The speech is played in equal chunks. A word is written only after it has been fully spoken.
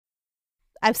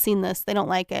I've seen this. They don't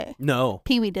like it. No.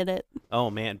 Pee-wee did it. Oh,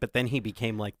 man. But then he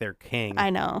became like their king. I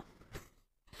know.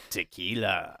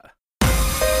 Tequila.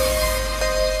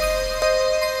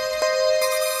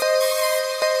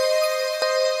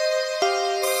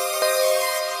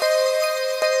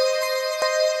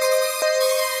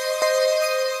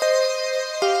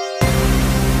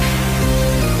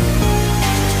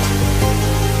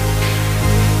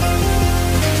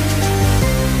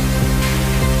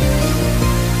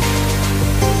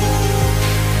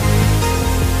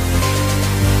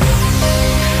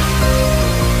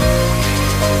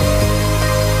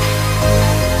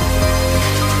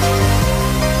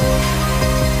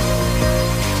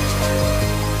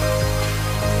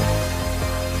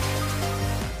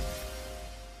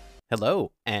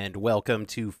 Hello, and welcome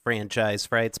to Franchise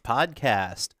Frights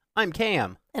Podcast. I'm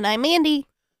Cam. And I'm Mandy.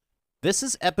 This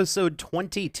is episode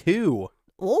 22.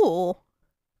 Ooh.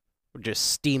 We're just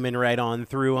steaming right on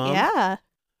through them. Yeah.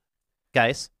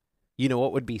 Guys, you know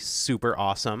what would be super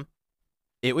awesome?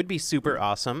 It would be super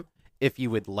awesome if you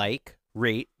would like,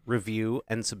 rate, review,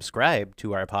 and subscribe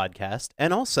to our podcast.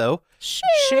 And also,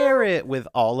 share it with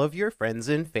all of your friends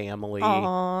and family.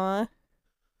 Aww.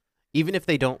 Even if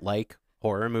they don't like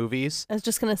horror movies. I was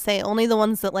just going to say, only the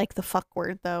ones that like the fuck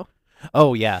word, though.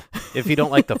 Oh, yeah. If you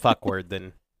don't like the fuck word,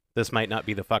 then this might not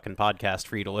be the fucking podcast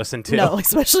for you to listen to. No,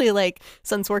 especially,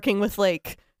 since working with,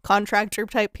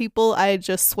 contractor-type people, I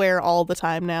just swear all the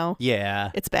time now.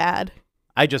 Yeah. It's bad.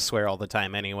 I just swear all the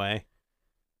time anyway.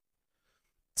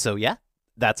 So, yeah,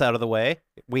 that's out of the way.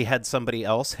 We had somebody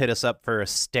else hit us up for a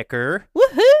sticker.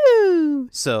 Woohoo!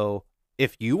 So,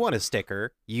 if you want a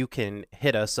sticker, you can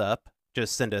hit us up.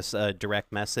 Just send us a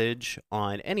direct message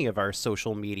on any of our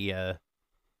social media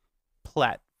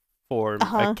platform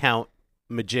account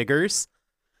majiggers.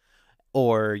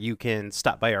 Or you can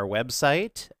stop by our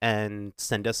website and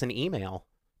send us an email.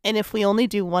 And if we only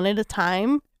do one at a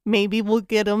time, maybe we'll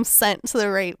get them sent to the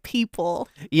right people.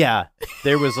 Yeah,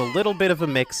 there was a little bit of a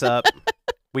mix-up.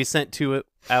 We sent two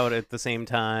out at the same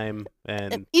time.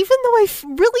 And even though I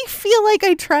really feel like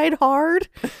I tried hard,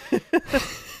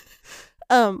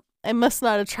 I must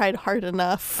not have tried hard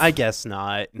enough. I guess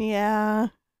not. Yeah.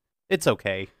 It's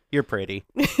okay. You're pretty.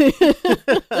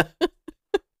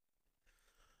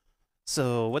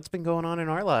 So, what's been going on in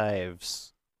our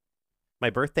lives? My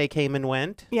birthday came and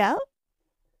went. Yeah.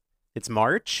 It's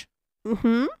March.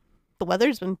 Mm-hmm. The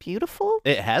weather's been beautiful.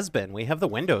 It has been. We have the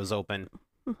windows open.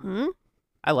 Mm-hmm.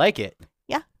 I like it.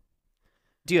 Yeah.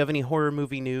 Do you have any horror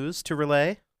movie news to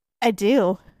relay? I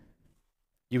do.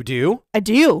 You do? I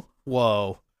do.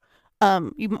 Whoa.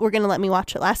 You were going to let me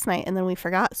watch it last night, and then we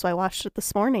forgot, so I watched it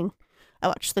this morning. I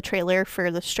watched the trailer for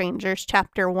The Strangers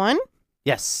Chapter 1.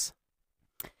 Yes.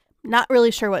 Not really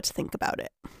sure what to think about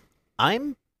it.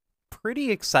 I'm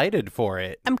pretty excited for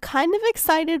it. I'm kind of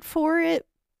excited for it,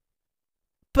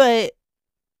 but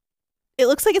it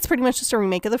looks like it's pretty much just a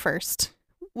remake of the first,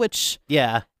 which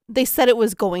yeah, they said it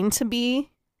was going to be,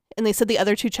 and they said the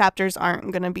other two chapters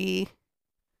aren't going to be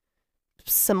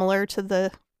similar to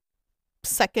the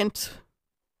second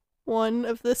one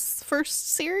of this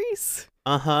first series.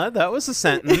 That was a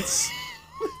sentence.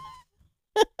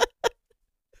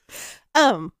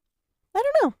 I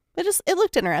don't know. It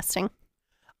looked interesting.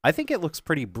 I think it looks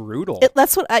pretty brutal.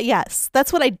 That's what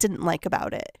I didn't like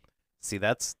about it. See,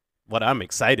 that's what I'm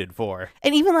excited for.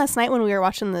 And even last night when we were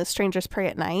watching The Strangers Pray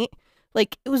at Night,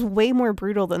 it was way more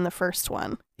brutal than the first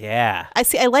one. Yeah.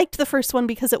 I liked the first one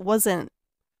because it wasn't.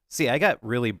 See, I got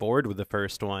really bored with the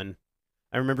first one.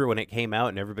 I remember when it came out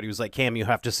and everybody was like, Cam, you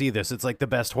have to see this. It's like the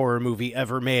best horror movie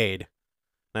ever made.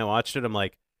 And I watched it. I'm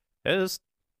like, it was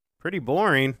pretty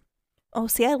boring. Oh,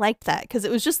 see, I liked that because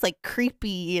it was just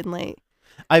creepy and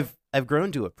I've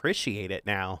grown to appreciate it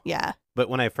now. Yeah. But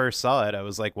when I first saw it, I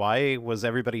was like, why was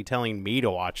everybody telling me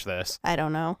to watch this? I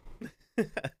don't know.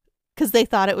 Because they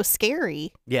thought it was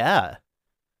scary. Yeah.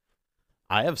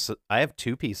 I have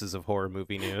two pieces of horror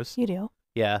movie news. You do?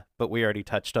 Yeah, but we already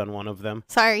touched on one of them.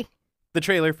 Sorry. The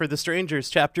trailer for The Strangers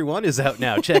Chapter 1 is out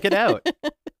now. Check it out.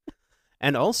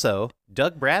 And also,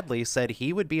 Doug Bradley said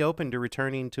he would be open to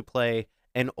returning to play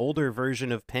an older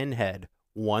version of Pinhead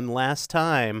one last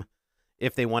time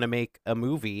if they want to make a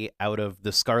movie out of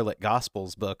the Scarlet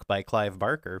Gospels book by Clive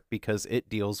Barker because it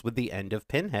deals with the end of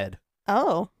Pinhead.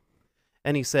 Oh.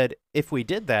 And he said, if we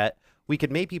did that, we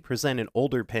could maybe present an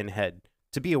older Pinhead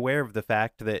to be aware of the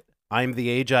fact that I'm the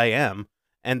age I am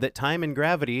and that time and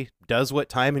gravity does what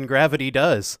time and gravity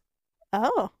does.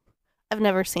 Oh. I've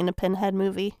never seen a Pinhead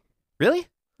movie. Really?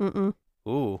 Mm-mm.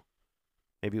 Ooh.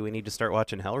 Maybe we need to start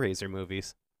watching Hellraiser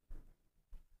movies.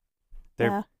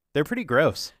 They're pretty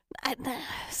gross.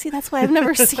 See, that's why I've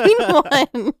never seen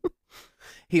one.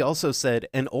 He also said,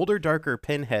 an older, darker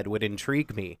Pinhead would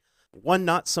intrigue me. One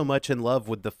not so much in love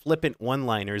with the flippant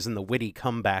one-liners and the witty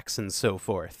comebacks and so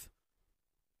forth.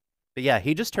 But yeah,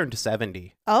 he just turned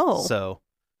 70. Oh. So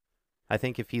I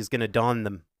think if he's going to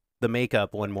don the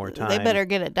makeup one more time. They better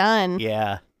get it done.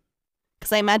 Yeah.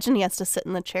 Because I imagine he has to sit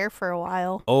in the chair for a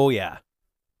while. Oh, yeah.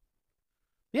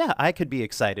 Yeah, I could be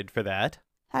excited for that.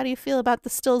 How do you feel about the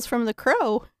stills from The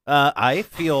Crow? I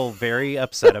feel very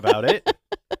upset about it.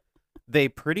 They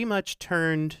pretty much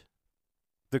turned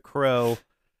The Crow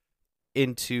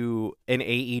into an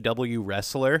AEW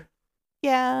wrestler.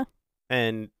 Yeah.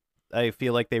 And I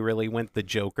feel like they really went the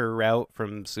Joker route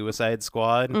from Suicide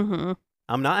Squad. Mm-hmm.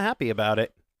 I'm not happy about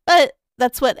it. But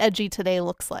that's what Edgy Today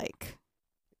looks like.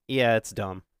 Yeah, it's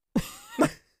dumb.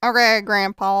 Okay,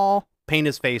 Grandpa. Paint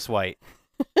his face white.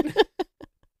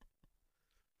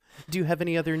 Do you have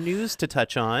any other news to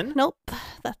touch on? Nope.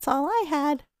 That's all I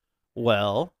had.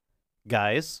 Well,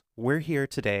 guys, we're here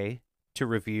today to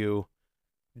review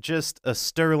just a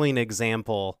sterling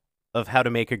example of how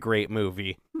to make a great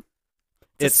movie.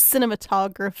 It's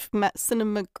cinematographic.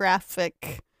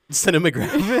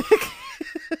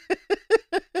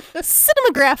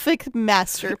 Cinematographic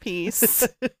masterpiece.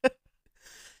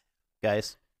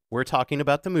 Guys, we're talking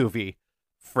about the movie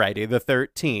Friday the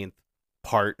 13th,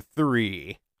 Part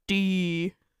 3.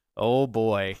 D. Oh,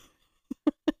 boy.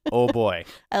 Oh, boy.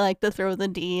 I like to throw the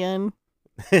D in.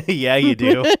 Yeah, you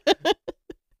do.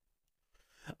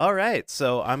 All right,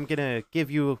 so I'm going to give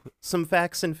you some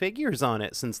facts and figures on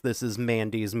it since this is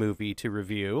Mandy's movie to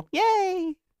review.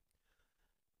 Yay!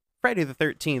 Friday the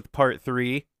 13th, Part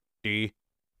 3, D,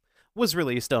 was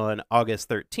released on August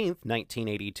 13th,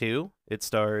 1982. It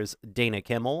stars Dana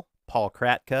Kimmel, Paul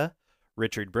Kratka,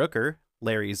 Richard Brooker,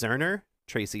 Larry Zerner,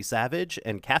 Tracy Savage,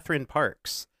 and Catherine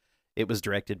Parks. It was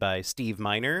directed by Steve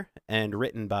Miner and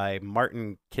written by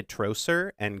Martin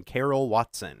Kitrosser and Carol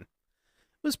Watson.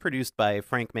 It was produced by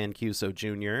Frank Mancuso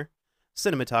Jr.,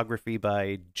 cinematography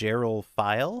by Gerald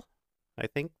File. I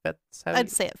think that's how I'd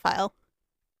say it, File.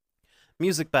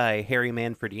 Music by Harry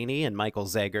Manfredini and Michael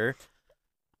Zager.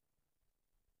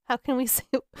 How can we say...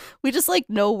 We just,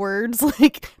 know words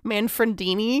like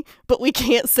Manfredini, but we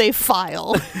can't say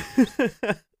File.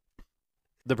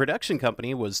 The production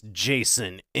company was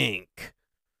Jason Inc.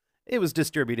 It was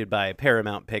distributed by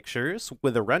Paramount Pictures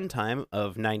with a runtime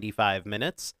of 95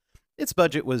 minutes. Its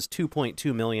budget was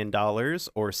 $2.2 million,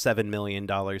 or $7 million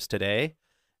today.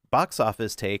 Box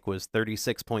office take was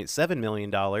 $36.7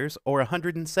 million, or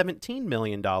 $117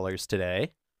 million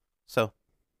today. So,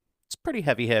 it's a pretty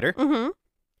heavy hitter. Mm-hmm.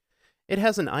 It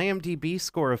has an IMDb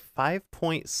score of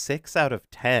 5.6 out of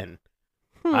 10.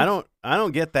 I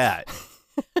don't get that.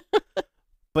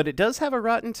 But it does have a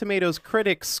Rotten Tomatoes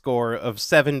critics score of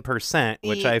 7%,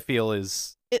 which I feel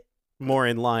is more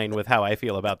in line with how I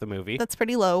feel about the movie. That's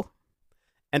pretty low.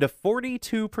 And a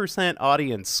 42%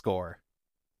 audience score.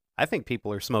 I think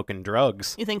people are smoking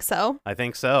drugs. You think so? I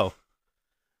think so.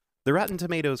 The Rotten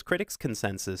Tomatoes critics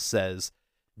consensus says,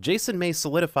 Jason may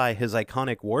solidify his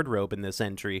iconic wardrobe in this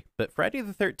entry, but Friday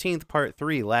the 13th Part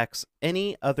 3 lacks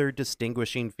any other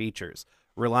distinguishing features,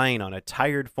 relying on a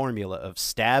tired formula of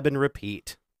stab and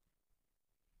repeat.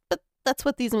 But that's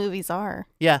what these movies are.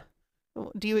 Yeah.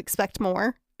 Do you expect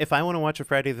more? If I want to watch a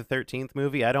Friday the 13th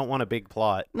movie, I don't want a big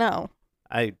plot. No.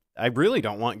 I really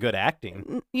don't want good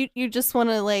acting. You just want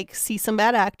to, see some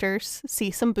bad actors, see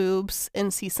some boobs,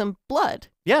 and see some blood.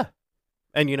 Yeah.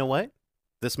 And you know what?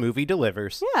 This movie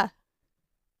delivers. Yeah.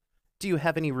 Do you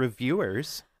have any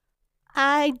reviewers?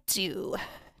 I do.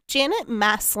 Janet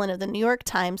Maslin of the New York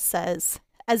Times says,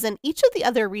 as in each of the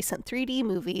other recent 3D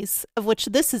movies, of which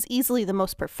this is easily the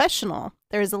most professional,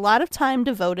 there is a lot of time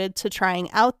devoted to trying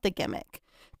out the gimmick.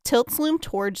 Tilts loom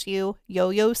towards you,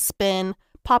 yo-yos spin,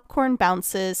 popcorn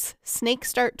bounces, snakes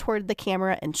start toward the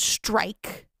camera and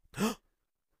strike.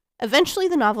 Eventually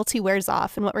the novelty wears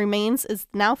off, and what remains is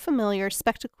the now familiar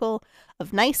spectacle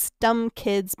of nice, dumb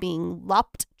kids being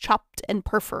lopped, chopped, and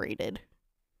perforated.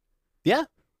 Yeah.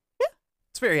 Yeah.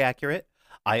 It's very accurate.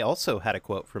 I also had a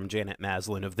quote from Janet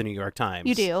Maslin of the New York Times.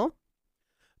 You do?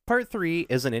 Part 3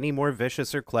 isn't any more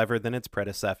vicious or clever than its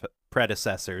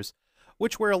predecessors,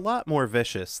 which were a lot more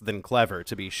vicious than clever,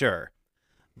 to be sure.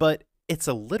 But it's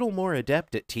a little more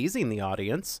adept at teasing the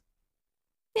audience.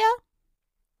 Yeah.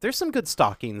 There's some good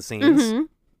stalking scenes. Mm-hmm.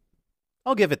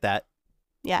 I'll give it that.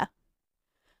 Yeah.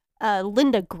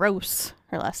 Linda Gross,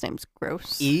 her last name's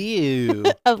Gross, Ew.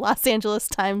 of Los Angeles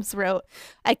Times wrote,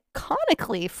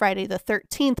 iconically, Friday the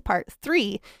 13th Part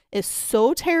 3 is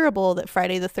so terrible that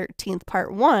Friday the 13th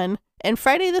Part 1 and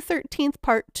Friday the 13th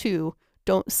Part 2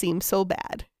 don't seem so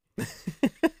bad.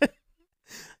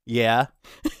 Yeah.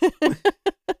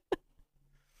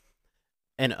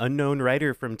 An unknown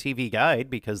writer from TV Guide,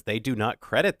 because they do not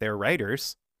credit their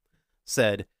writers,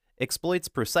 said, exploits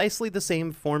precisely the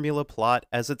same formula plot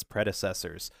as its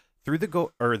predecessors, though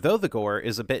the gore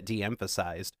is a bit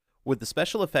de-emphasized, with the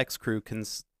special effects crew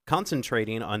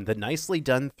concentrating on the nicely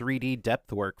done 3D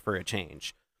depth work for a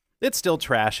change. It's still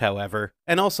trash, however,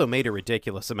 and also made a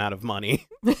ridiculous amount of money.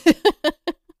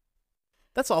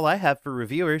 That's all I have for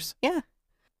reviewers. Yeah.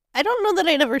 I don't know that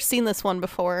I'd ever seen this one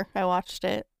before I watched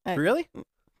it. Really?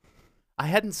 I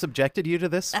hadn't subjected you to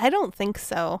this? I don't think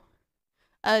so.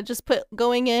 Just put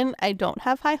going in, I don't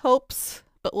have high hopes,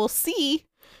 but we'll see.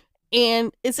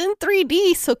 And it's in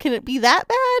 3D, so can it be that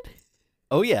bad?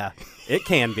 Oh yeah, it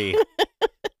can be.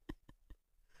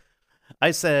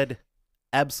 I said,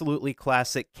 absolutely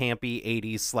classic campy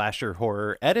 80s slasher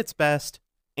horror at its best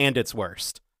and its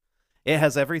worst. It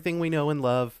has everything we know and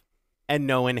love and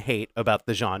know and hate about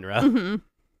the genre. Mm-hmm.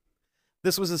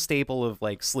 This was a staple of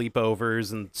like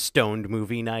sleepovers and stoned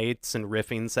movie nights and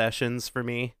riffing sessions for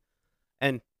me.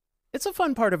 And it's a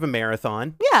fun part of a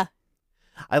marathon. Yeah.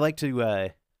 I like to,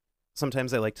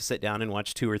 sometimes I like to sit down and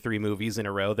watch 2 or 3 movies in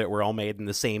a row that were all made in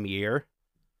the same year.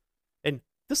 And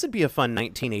this would be a fun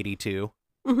 1982.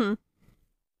 Mm-hmm.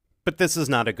 But this is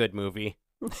not a good movie.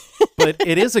 But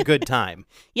it is a good time.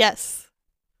 Yes.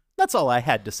 That's all I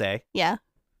had to say. Yeah.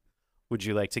 Would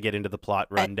you like to get into the plot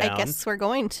rundown? I guess we're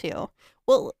going to.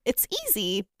 Well, it's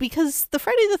easy because the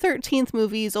Friday the 13th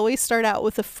movies always start out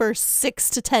with the first 6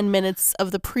 to 10 minutes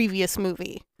of the previous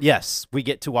movie. Yes, we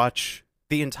get to watch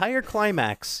the entire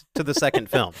climax to the second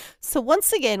film. So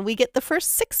once again, we get the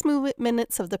first 6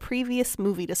 minutes of the previous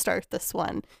movie to start this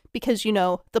one because, you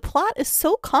know, the plot is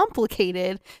so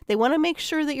complicated. They want to make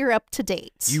sure that you're up to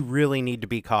date. You really need to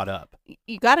be caught up.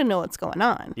 You got to know what's going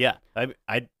on. Yeah,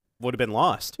 I would have been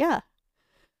lost. Yeah.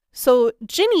 So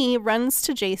Ginny runs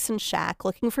to Jason's shack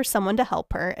looking for someone to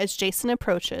help her. As Jason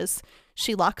approaches,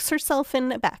 she locks herself in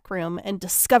a back room and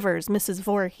discovers Mrs.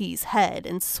 Voorhees' head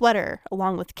and sweater,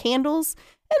 along with candles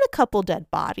and a couple dead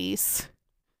bodies.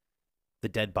 The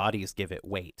dead bodies give it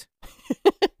weight.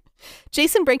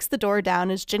 Jason breaks the door down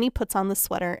as Ginny puts on the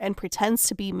sweater and pretends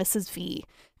to be Mrs. V,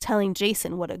 telling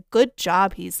Jason what a good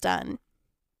job he's done.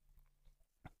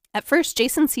 At first,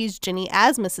 Jason sees Ginny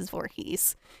as Mrs.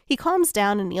 Voorhees. He calms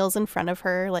down and kneels in front of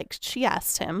her like she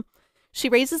asked him. She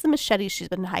raises the machete she's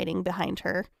been hiding behind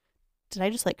her. Did I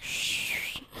just like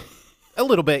shh? A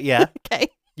little bit, yeah. Okay.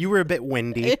 You were a bit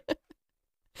windy.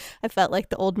 I felt like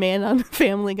the old man on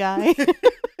Family Guy.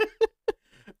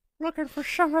 Looking for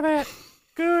some of that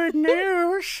good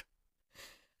news.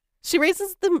 She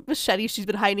raises the machete she's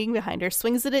been hiding behind her,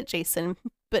 swings it at Jason,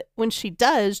 but when she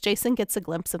does, Jason gets a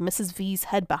glimpse of Mrs. V's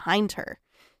head behind her.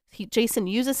 Jason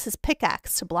uses his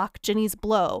pickaxe to block Ginny's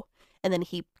blow, and then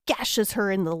he gashes her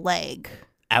in the leg.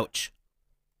 Ouch.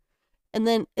 And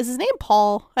then, is his name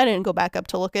Paul? I didn't go back up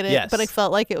to look at it, Yes. but I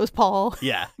felt like it was Paul.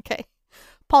 Yeah. Okay.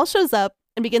 Paul shows up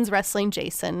and begins wrestling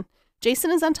Jason.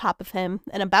 Jason is on top of him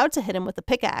and about to hit him with a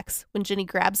pickaxe when Ginny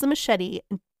grabs the machete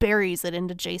and buries it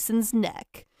into Jason's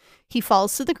neck. He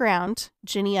falls to the ground.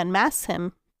 Ginny unmasks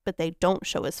him, but they don't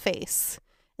show his face.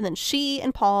 And then she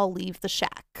and Paul leave the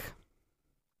shack.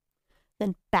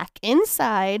 Then back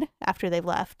inside, after they've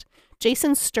left,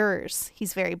 Jason stirs.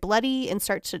 He's very bloody and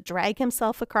starts to drag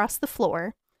himself across the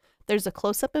floor. There's a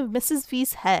close-up of Mrs.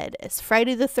 V's head as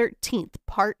Friday the 13th,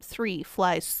 Part 3,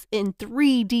 flies in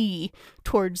 3D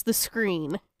towards the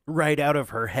screen. Right out of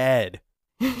her head.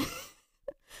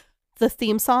 The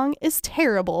theme song is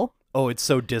terrible. Oh, it's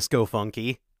so disco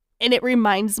funky. And it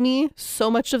reminds me so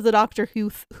much of the Doctor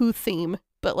Who theme,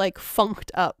 but like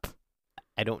funked up.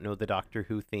 I don't know the Doctor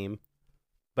Who theme,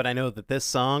 but I know that this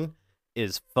song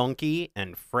is funky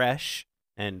and fresh,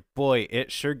 and boy,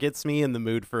 it sure gets me in the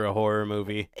mood for a horror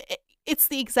movie. It's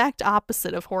the exact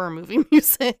opposite of horror movie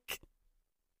music.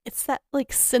 It's that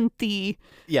like synthy.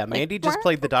 Yeah, Mandy just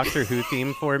played the Doctor Who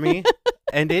theme for me,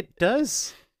 and it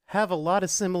does have a lot of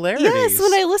similarities. Yes,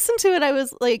 when I listened to it, I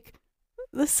was like,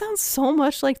 this sounds so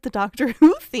much like the Doctor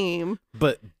Who theme.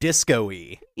 But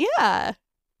disco-y. Yeah.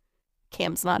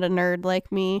 Cam's not a nerd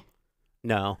like me.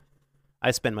 No.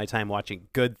 I spend my time watching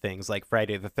good things like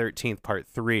Friday the 13th, Part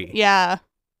 3. Yeah.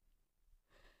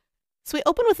 So we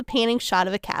open with a panning shot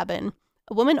of a cabin.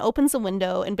 A woman opens a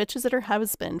window and bitches at her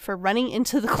husband for running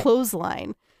into the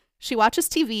clothesline. She watches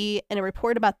TV, and a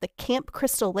report about the Camp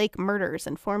Crystal Lake murders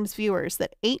informs viewers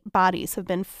that 8 bodies have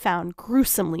been found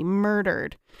gruesomely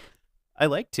murdered. I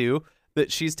like, too,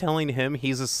 that she's telling him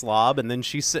he's a slob, and then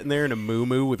she's sitting there in a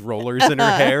muumuu with rollers in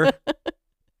her hair.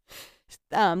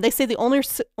 They say the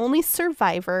only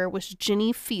survivor was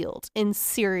Ginny Field in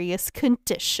serious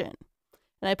condition.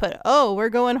 And I put, oh, we're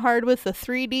going hard with the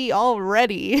 3D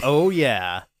already. Oh,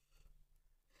 yeah.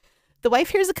 The wife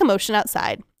hears a commotion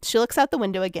outside. She looks out the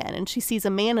window again, and she sees a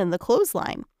man in the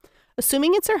clothesline,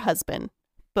 assuming it's her husband,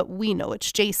 but we know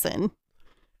it's Jason.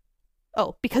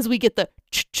 Oh, because we get the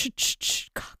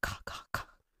ch-ch-ch-ch-ka-ka-ka-ka.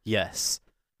 Yes.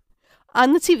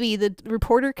 On the TV, the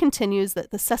reporter continues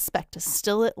that the suspect is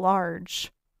still at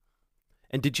large.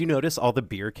 And did you notice all the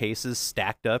beer cases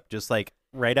stacked up just like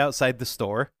right outside the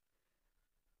store?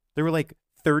 There were like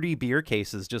 30 beer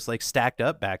cases just like stacked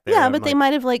up back there. Yeah, but they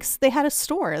might have they had a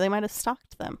store. They might have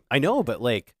stocked them. I know, but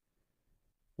like,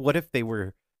 what if they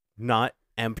were not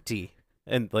empty?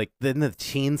 And like, then the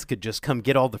teens could just come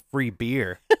get all the free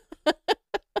beer.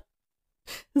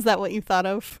 Is that what you thought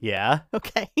of? Yeah.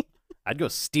 Okay. I'd go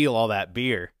steal all that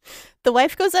beer. The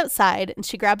wife goes outside and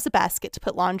she grabs a basket to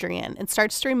put laundry in and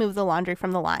starts to remove the laundry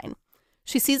from the line.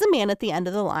 She sees a man at the end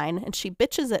of the line and she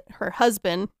bitches at her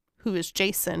husband, who is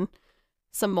Jason,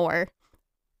 some more,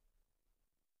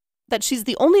 that she's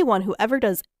the only one who ever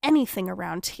does anything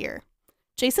around here.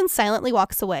 Jason silently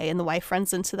walks away and the wife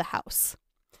runs into the house.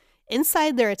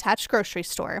 Inside their attached grocery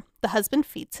store, the husband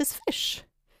feeds his fish.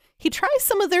 He tries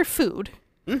some of their food.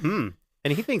 Mm-hmm.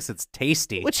 And he thinks it's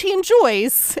tasty. Which he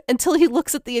enjoys until he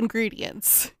looks at the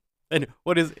ingredients. And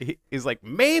what is he's like,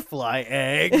 mayfly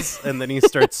eggs, and then he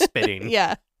starts spitting.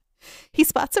 Yeah. He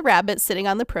spots a rabbit sitting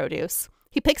on the produce.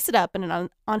 He picks it up, and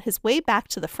on his way back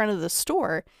to the front of the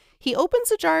store, he opens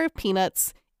a jar of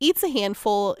peanuts, eats a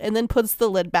handful, and then puts the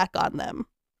lid back on them.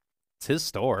 It's his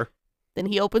store. Then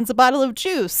he opens a bottle of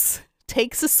juice,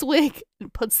 takes a swig,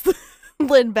 and puts the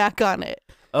lid back on it.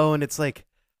 Oh, and it's like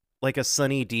a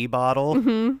Sunny D bottle.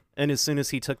 Mm-hmm. And as soon as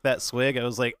he took that swig, I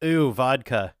was like, ooh,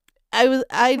 vodka.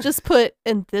 I just put,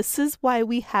 and this is why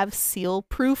we have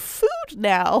seal-proof food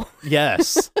now.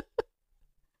 Yes.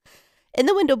 In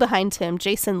the window behind him,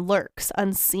 Jason lurks,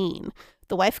 unseen.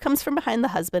 The wife comes from behind the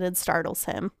husband and startles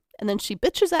him. And then she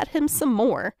bitches at him some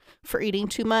more for eating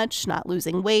too much, not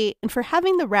losing weight, and for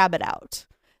having the rabbit out.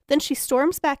 Then she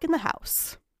storms back in the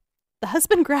house. The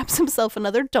husband grabs himself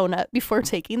another donut before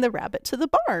taking the rabbit to the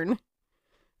barn.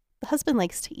 The husband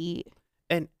likes to eat.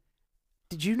 And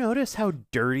did you notice how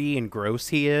dirty and gross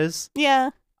he is?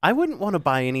 Yeah. I wouldn't want to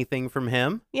buy anything from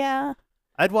him. Yeah.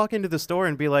 I'd walk into the store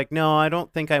and be like, no, I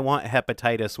don't think I want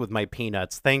hepatitis with my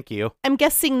peanuts. Thank you. I'm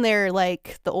guessing they're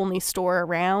like the only store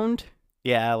around.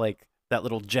 Yeah, like that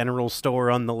little general store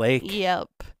on the lake. Yep.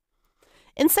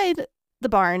 Inside the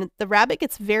barn, the rabbit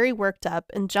gets very worked up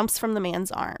and jumps from the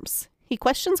man's arms. He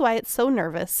questions why it's so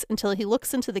nervous until he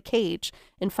looks into the cage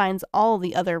and finds all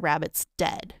the other rabbits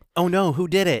dead. Oh no, who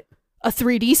did it? A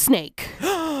 3D snake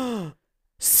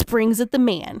springs at the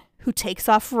man, who takes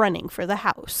off running for the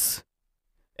house.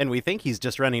 And we think he's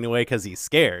just running away because he's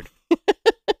scared.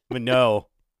 But no,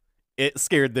 it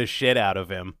scared the shit out of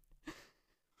him.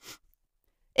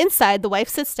 Inside, the wife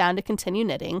sits down to continue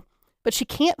knitting, but she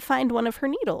can't find one of her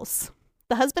needles.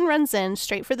 The husband runs in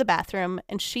straight for the bathroom,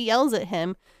 and she yells at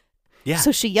him. Yeah.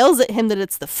 So she yells at him that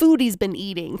it's the food he's been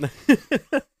eating.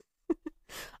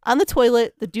 On the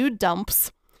toilet, the dude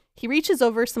dumps. He reaches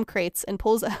over some crates and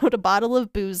pulls out a bottle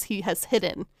of booze he has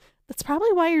hidden. That's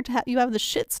probably why you have the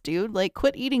shits, dude. Like,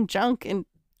 quit eating junk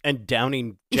and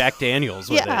downing Jack Daniels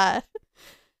with it.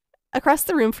 Across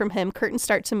the room from him, curtains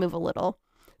start to move a little.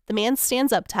 The man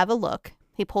stands up to have a look.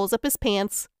 He pulls up his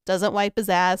pants, doesn't wipe his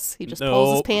ass. He just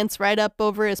pulls his pants right up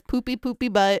over his poopy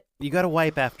butt. You gotta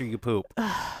wipe after you poop.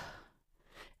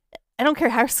 I don't care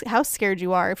how scared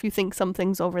you are if you think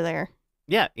something's over there.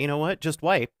 Yeah, you know what? Just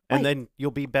wipe. And then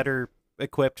you'll be better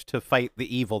equipped to fight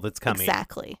the evil that's coming.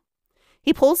 Exactly.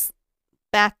 He pulls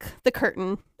back the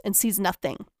curtain and sees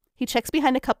nothing. He checks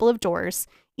behind a couple of doors,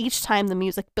 each time the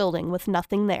music building with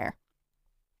nothing there.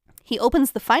 He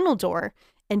opens the final door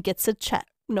and gets a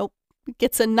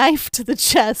knife to the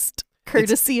chest,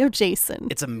 courtesy of Jason.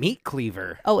 It's a meat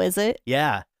cleaver. Oh, is it?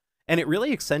 Yeah. And it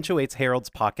really accentuates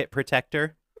Harold's pocket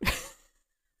protector.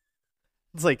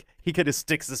 It's like he kind of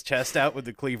sticks his chest out with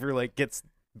the cleaver, like gets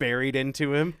buried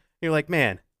into him. You're like,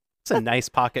 man, it's a nice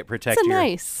pocket protector.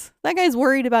 That guy's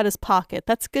worried about his pocket.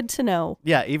 That's good to know.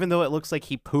 Yeah, even though it looks like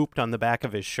he pooped on the back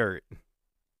of his shirt.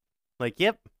 Like,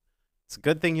 yep. It's a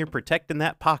good thing you're protecting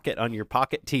that pocket on your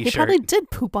pocket t-shirt. He probably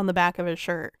did poop on the back of his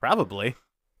shirt. Probably.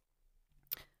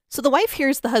 So the wife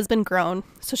hears the husband groan,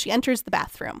 so she enters the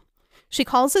bathroom. She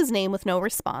calls his name with no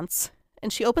response,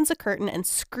 and she opens a curtain and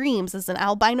screams as an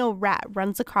albino rat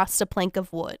runs across a plank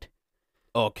of wood.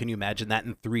 Oh, can you imagine that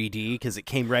in 3D? Because it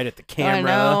came right at the camera.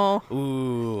 I know.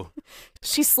 Ooh.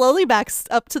 She slowly backs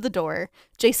up to the door.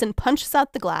 Jason punches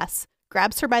out the glass,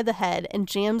 grabs her by the head, and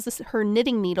jams her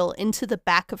knitting needle into the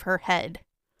back of her head.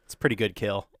 It's a pretty good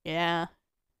kill. Yeah.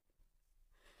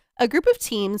 A group of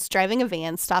teens driving a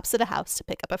van stops at a house to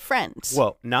pick up a friend.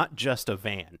 Whoa, not just a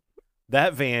van.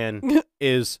 That van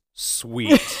is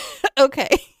sweet. Okay.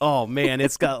 Oh, man,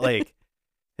 it's got like...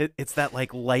 It's that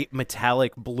like light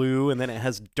metallic blue, and then it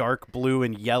has dark blue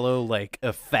and yellow like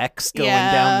effects going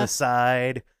down the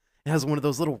side. It has one of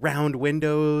those little round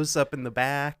windows up in the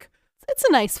back. It's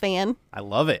a nice van. I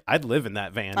love it. I'd live in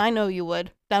that van. I know you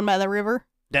would. Down by the river.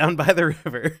 Down by the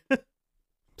river.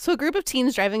 So a group of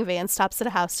teens driving a van stops at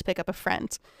a house to pick up a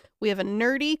friend. We have a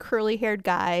nerdy, curly-haired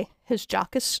guy, his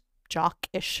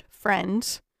jockish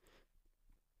friend.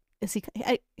 Is he?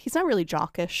 He's not really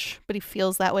jockish, but he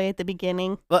feels that way at the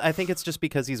beginning. Well, I think it's just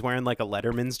because he's wearing like a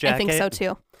Letterman's jacket. I think so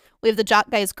too. We have the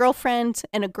jock guy's girlfriend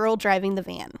and a girl driving the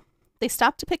van. They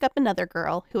stop to pick up another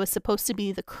girl who is supposed to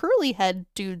be the curly head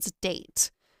dude's date.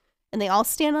 And they all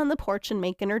stand on the porch and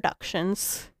make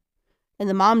introductions. And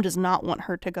the mom does not want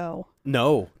her to go.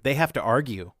 No, they have to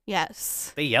argue.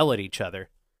 Yes. They yell at each other.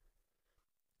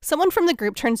 Someone from the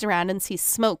group turns around and sees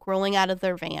smoke rolling out of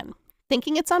their van.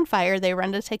 Thinking it's on fire, they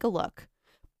run to take a look.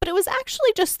 But it was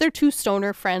actually just their two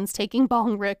stoner friends taking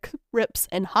bong rips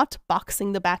and hot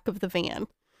boxing the back of the van.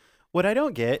 What I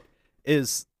don't get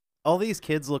is all these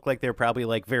kids look like they're probably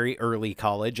like very early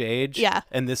college age. Yeah.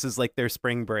 And this is like their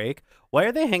spring break. Why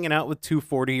are they hanging out with two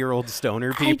 40-year-old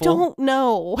stoner people? I don't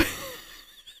know.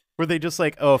 Were they just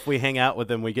like, oh, if we hang out with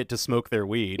them, we get to smoke their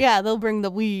weed? Yeah, they'll bring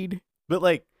the weed. But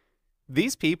like,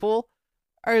 these people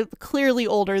are clearly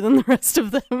older than the rest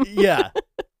of them. Yeah.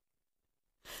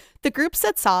 The group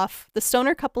sets off. The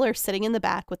stoner couple are sitting in the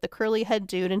back with the curly head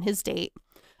dude and his date.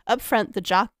 Up front, the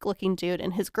jock-looking dude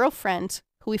and his girlfriend,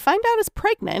 who we find out is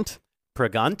pregnant.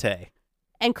 Pregante.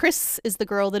 And Chris is the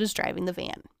girl that is driving the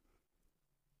van.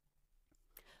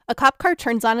 A cop car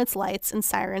turns on its lights and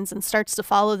sirens and starts to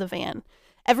follow the van.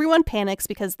 Everyone panics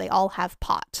because they all have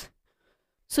pot.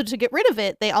 So to get rid of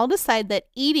it, they all decide that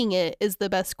eating it is the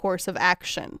best course of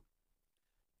action.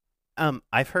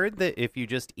 I've heard that if you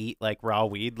just eat like raw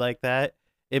weed like that,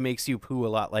 it makes you poo a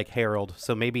lot like Harold.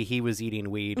 So maybe he was eating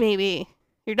weed. Maybe.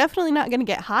 You're definitely not going to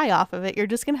get high off of it. You're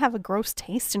just going to have a gross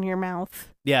taste in your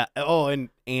mouth. Yeah. Oh, and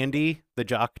Andy, the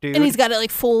jock dude. And he's got it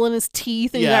like full in his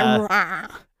teeth. And Yeah. he's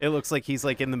got... It looks like he's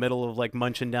like in the middle of like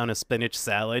munching down a spinach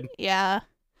salad. Yeah.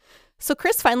 So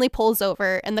Chris finally pulls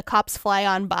over and the cops fly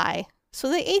on by. So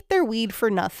they ate their weed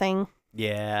for nothing.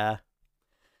 Yeah.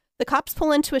 The cops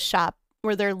pull into a shop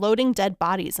where they're loading dead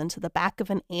bodies into the back of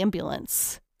an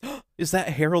ambulance. Is that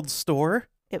Harold's store?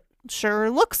 It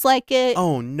sure looks like it.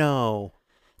 Oh, no.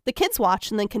 The kids watch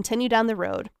and then continue down the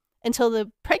road until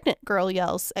the pregnant girl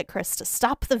yells at Chris to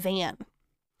stop the van.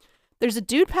 There's a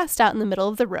dude passed out in the middle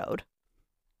of the road.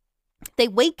 They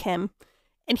wake him,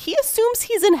 and he assumes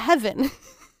he's in heaven.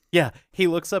 Yeah, he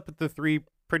looks up at the three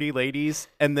pretty ladies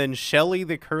and then Shelley,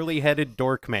 the curly-headed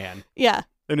dork man. Yeah.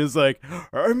 And is like,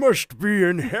 I must be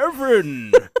in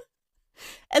heaven.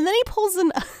 And then he pulls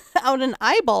out an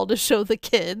eyeball to show the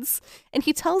kids, and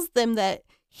he tells them that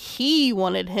he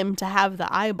wanted him to have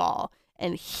the eyeball,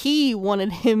 and he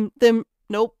wanted him to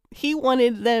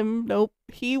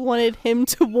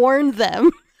warn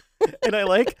them. And I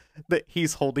like that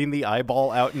he's holding the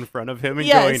eyeball out in front of him and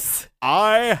Yes. going,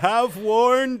 I have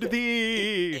warned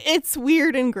thee. It's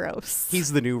weird and gross.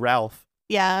 He's the new Ralph.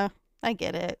 Yeah, I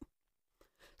get it.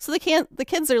 So the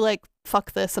kids are like,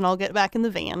 fuck this, and I'll get back in the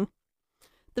van.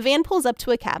 The van pulls up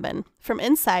to a cabin. From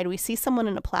inside, we see someone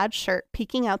in a plaid shirt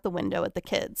peeking out the window at the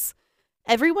kids.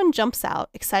 Everyone jumps out,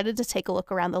 excited to take a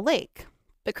look around the lake.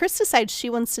 But Chris decides she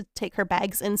wants to take her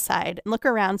bags inside and look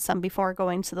around some before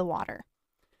going to the water.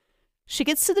 She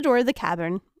gets to the door of the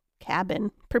cabin,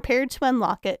 prepared to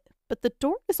unlock it, but the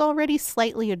door is already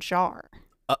slightly ajar.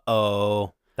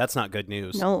 Uh-oh. That's not good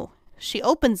news. No. She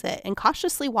opens it and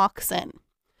cautiously walks in.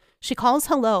 She calls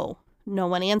hello. No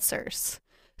one answers.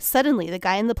 Suddenly, the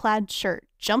guy in the plaid shirt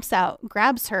jumps out,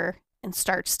 grabs her, and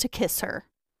starts to kiss her.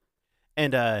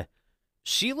 And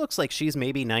she looks like she's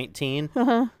maybe 19.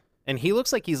 Uh-huh. And he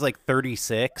looks like he's like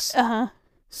 36. Uh-huh.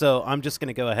 So I'm just going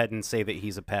to go ahead and say that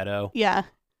he's a pedo. Yeah.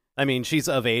 I mean, she's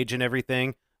of age and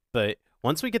everything, but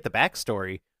once we get the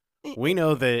backstory, we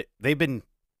know that they've been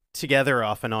together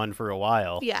off and on for a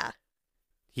while. Yeah.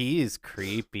 He is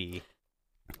creepy.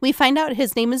 We find out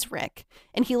his name is Rick,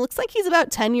 and he looks like he's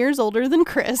about 10 years older than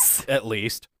Chris. At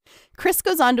least. Chris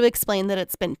goes on to explain that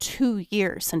it's been 2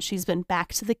 years since she's been back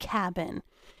to the cabin,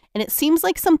 and it seems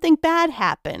like something bad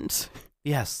happened.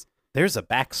 Yes, there's a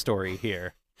backstory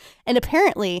here. And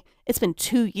apparently, it's been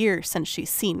 2 years since she's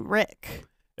seen Rick.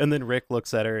 And then Rick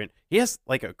looks at her, and he has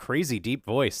like a crazy deep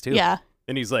voice, too. Yeah.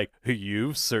 And he's like,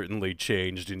 you've certainly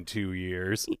changed in 2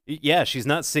 years. Yeah, she's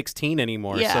not 16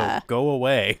 anymore, Yeah. so go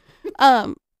away.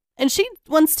 And she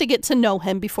wants to get to know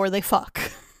him before they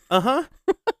fuck. Uh-huh.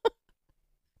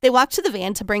 They walk to the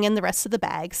van to bring in the rest of the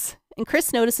bags, and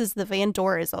Chris notices the van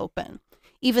door is open,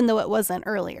 even though it wasn't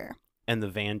earlier. And the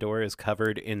van door is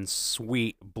covered in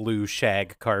sweet blue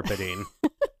shag carpeting.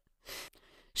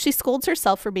 She scolds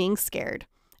herself for being scared,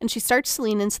 and she starts to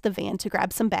lean into the van to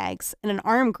grab some bags, and an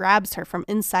arm grabs her from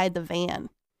inside the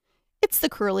van. It's the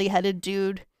curly-headed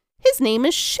dude. His name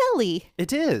is Shelly.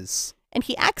 It is. And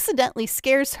he accidentally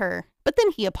scares her, but then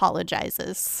he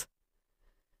apologizes.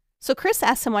 So Chris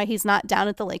asks him why he's not down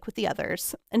at the lake with the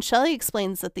others, and Shelly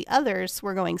explains that the others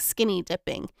were going skinny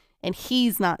dipping, and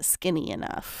he's not skinny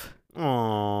enough.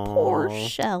 Aww. Poor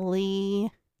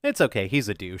Shelly. It's okay. He's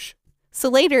a douche. So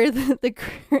later,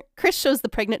 Chris shows the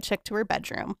pregnant chick to her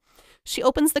bedroom. She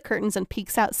opens the curtains and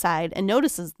peeks outside and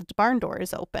notices the barn door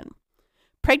is open.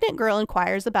 Pregnant girl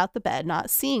inquires about the bed, not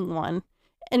seeing one,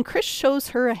 and Chris shows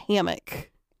her a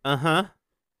hammock. Uh-huh.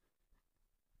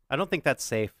 I don't think that's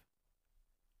safe.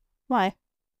 Why? I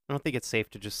don't think it's safe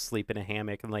to just sleep in a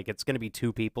hammock and like it's going to be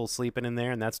 2 people sleeping in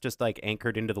there and that's just like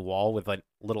anchored into the wall with a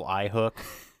little eye hook.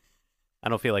 I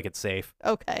don't feel like it's safe.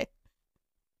 Okay.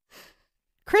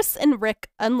 Chris and Rick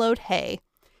unload hay,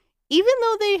 even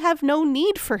though they have no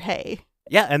need for hay.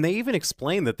 Yeah, and they even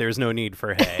explain that there's no need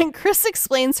for hay. And Chris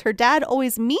explains her dad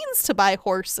always means to buy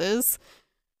horses.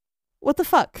 What the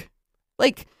fuck?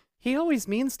 Like, he always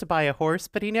means to buy a horse,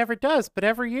 but he never does. But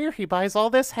every year he buys all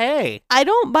this hay. I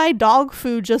don't buy dog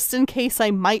food just in case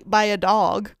I might buy a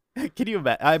dog. Can you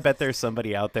bet? I bet there's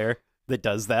somebody out there that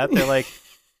does that. They're like,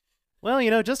 well,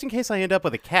 you know, just in case I end up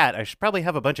with a cat, I should probably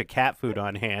have a bunch of cat food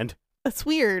on hand. That's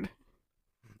weird.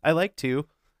 I like, too,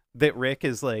 that Rick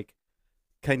is, like,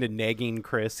 kind of nagging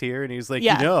Chris here. And he's like,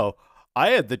 Yeah. you know, I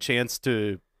had the chance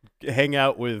to hang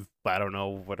out with, I don't know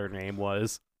what her name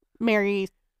was. Mary.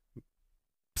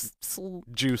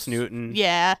 Juice Newton.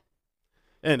 Yeah.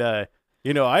 And,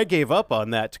 you know, I gave up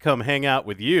on that to come hang out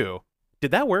with you.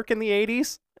 Did that work in the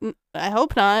 80s? I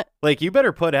hope not. Like, you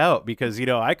better put out because, you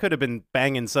know, I could have been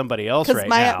banging somebody else right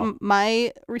now.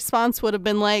 My response would have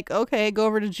been like, okay, go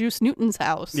over to Juice Newton's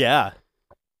house. Yeah.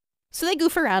 So they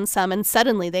goof around some, and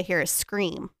suddenly they hear a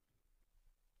scream.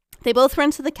 They both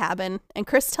run to the cabin, and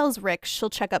Chris tells Rick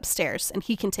she'll check upstairs, and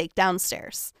he can take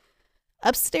downstairs.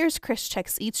 Upstairs, Chris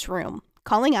checks each room,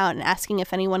 calling out and asking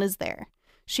if anyone is there.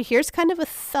 She hears kind of a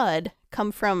thud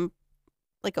come from,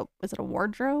 like, is it a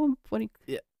wardrobe? What do you...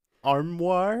 Yeah.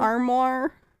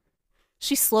 Armoire?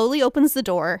 She slowly opens the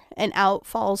door, and out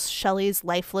falls Shelly's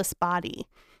lifeless body.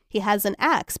 He has an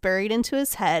axe buried into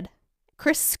his head.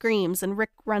 Chris screams, and Rick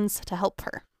runs to help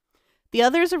her. The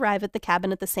others arrive at the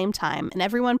cabin at the same time, and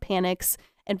everyone panics,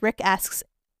 and Rick asks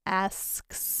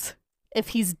if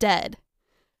he's dead.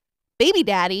 Baby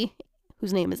Daddy,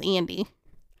 whose name is Andy,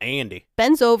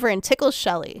 bends over and tickles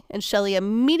Shelly, and Shelly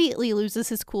immediately loses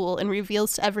his cool and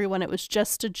reveals to everyone it was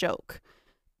just a joke.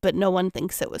 But no one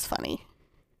thinks it was funny.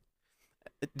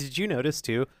 Did you notice,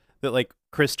 too, that, like,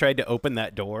 Chris tried to open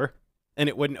that door, and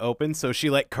it wouldn't open, so she,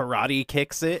 like, karate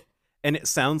kicks it, and it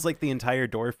sounds like the entire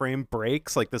door frame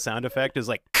breaks, like, the sound effect is,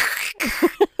 like,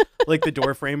 like the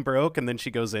door frame broke, and then she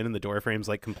goes in, and the door frame's,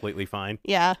 like, completely fine.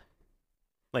 Yeah.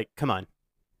 Like, come on.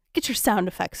 Get your sound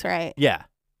effects right. Yeah.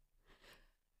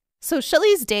 So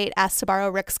Shelly's date asks to borrow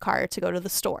Rick's car to go to the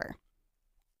store.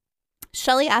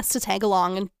 Shelly asks to tag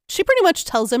along, and she pretty much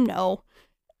tells him no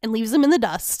and leaves him in the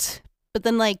dust. But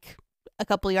then, like, a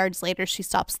couple yards later, she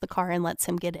stops the car and lets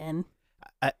him get in.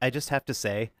 I just have to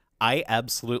say, I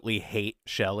absolutely hate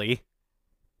Shelly.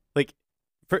 Like,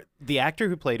 for the actor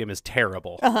who played him is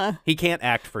terrible. Uh-huh. He can't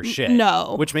act for shit.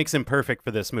 No. Which makes him perfect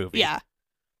for this movie. Yeah.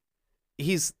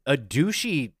 He's a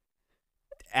douchey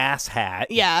asshat.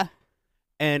 Yeah.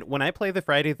 And when I play the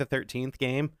Friday the 13th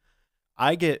game,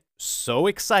 I get so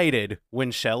excited when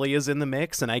Shelly is in the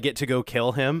mix and I get to go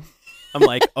kill him. I'm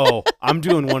like, oh, I'm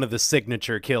doing one of the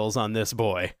signature kills on this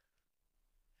boy.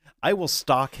 I will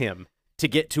stalk him to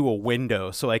get to a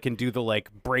window so I can do the,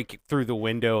 like, break through the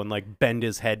window and, like, bend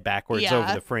his head backwards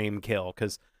over the frame kill.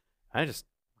 Because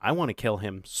I want to kill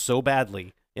him so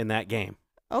badly in that game.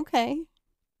 Okay.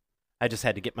 I just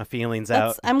had to get my feelings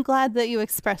out. I'm glad that you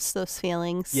expressed those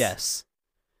feelings. Yes.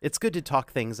 It's good to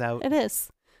talk things out. It is.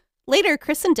 Later,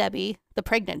 Chris and Debbie, the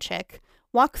pregnant chick,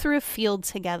 walk through a field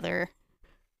together.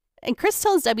 And Chris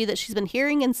tells Debbie that she's been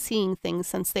hearing and seeing things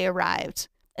since they arrived,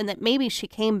 and that maybe she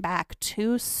came back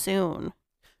too soon.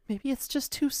 Maybe it's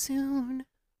just too soon.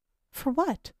 For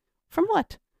what? From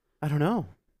what? I don't know.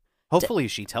 Hopefully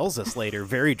she tells us later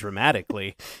very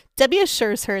dramatically. Debbie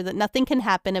assures her that nothing can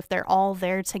happen if they're all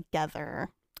there together.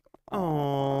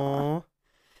 Aww.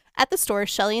 At the store,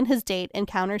 Shelley and his date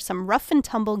encounter some rough and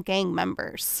tumble gang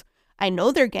members. I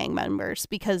know they're gang members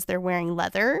because they're wearing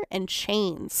leather and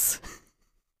chains.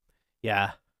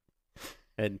 Yeah.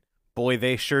 And boy,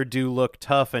 they sure do look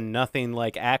tough and nothing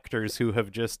like actors who have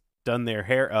just done their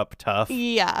hair up tough.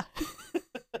 Yeah.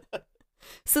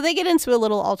 So they get into a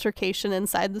little altercation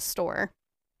inside the store.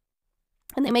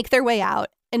 And they make their way out.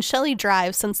 And Shelley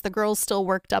drives since the girl's still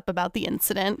worked up about the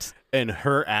incident. And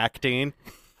her acting.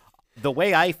 The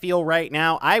way I feel right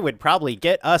now, I would probably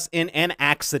get us in an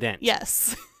accident.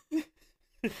 Yes.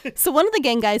 So one of the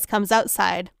gang guys comes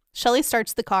outside. Shelley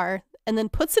starts the car and then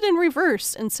puts it in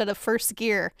reverse instead of first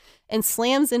gear and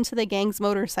slams into the gang's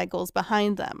motorcycles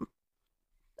behind them.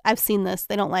 I've seen this.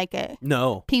 They don't like it.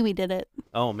 No. Pee-wee did it.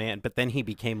 Oh, man. But then he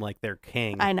became like their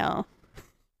king. I know.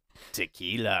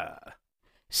 Tequila.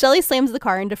 Shelley slams the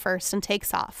car into first and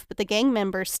takes off, but the gang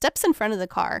member steps in front of the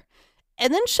car.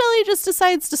 And then Shelley just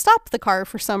decides to stop the car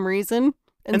for some reason.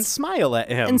 And smile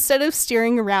at him. Instead of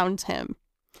steering around him.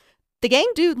 The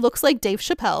gang dude looks like Dave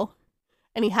Chappelle,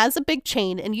 and he has a big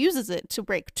chain and uses it to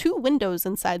break 2 windows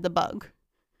inside the Bug.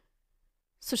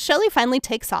 So Shelley finally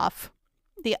takes off.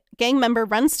 The gang member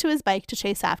runs to his bike to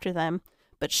chase after them,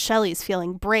 but Shelley's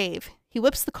feeling brave. He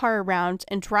whips the car around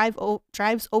and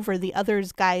drives over the other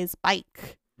guy's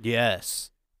bike. Yes.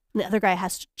 The other guy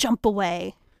has to jump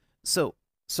away. So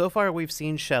far we've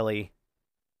seen Shelley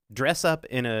dress up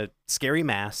in a scary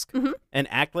mask and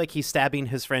act like he's stabbing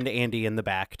his friend Andy in the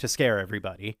back to scare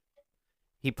everybody.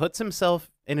 He puts himself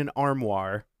in an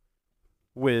armoire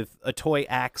with a toy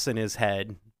axe in his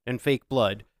head and fake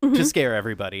blood to scare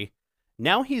everybody.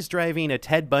 Now he's driving a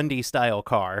Ted Bundy style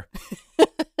car.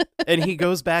 And he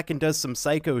goes back and does some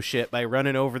psycho shit by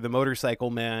running over the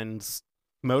motorcycle man's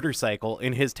motorcycle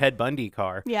in his Ted Bundy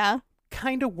car. Yeah.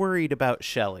 Kind of worried about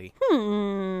Shelley.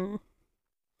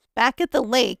 Back at the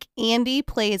lake, Andy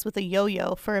plays with a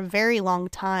yo-yo for a very long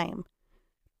time.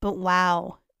 But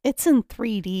wow, it's in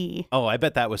 3D. Oh, I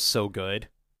bet that was so good.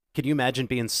 Can you imagine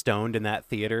being stoned in that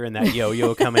theater and that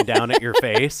yo-yo coming down at your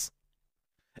face?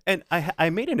 And I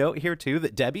made a note here, too,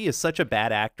 that Debbie is such a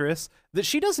bad actress that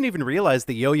she doesn't even realize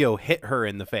the yo-yo hit her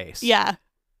in the face. Yeah.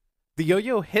 The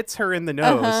yo-yo hits her in the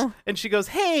nose, and she goes,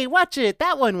 hey, watch it.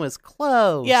 That one was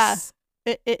close. Yeah,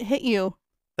 it hit you.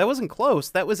 That wasn't close.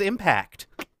 That was impact.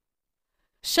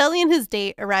 Shelley and his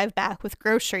date arrive back with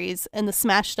groceries and the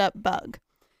smashed up Bug.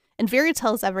 And Vera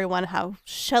tells everyone how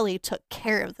Shelley took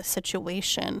care of the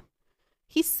situation.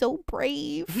 He's so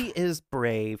brave. He is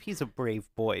brave. He's a brave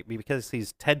boy because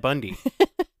he's Ted Bundy.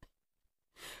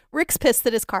 Rick's pissed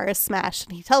that his car is smashed,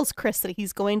 and he tells Chris that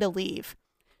he's going to leave.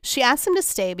 She asks him to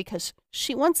stay because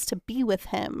she wants to be with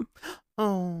him.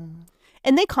 Oh.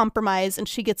 And they compromise, and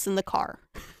she gets in the car.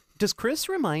 Does Chris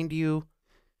remind you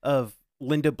of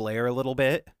Linda Blair a little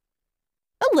bit?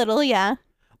 A little, yeah.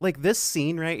 Like this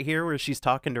scene right here where she's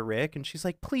talking to Rick, and she's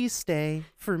like, please stay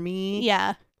for me.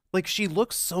 Yeah. Like, she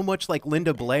looks so much like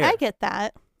Linda Blair. I get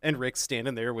that. And Rick's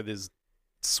standing there with his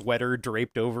sweater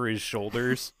draped over his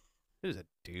shoulders. Who's a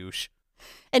douche.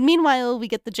 And meanwhile, we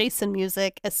get the Jason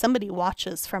music as somebody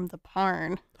watches from the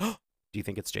barn. Do you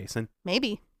think it's Jason?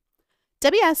 Maybe.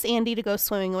 Debbie asks Andy to go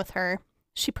swimming with her.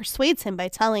 She persuades him by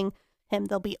telling him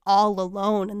they'll be all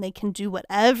alone and they can do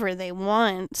whatever they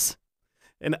want.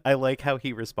 And I like how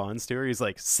he responds to her. He's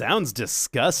like, sounds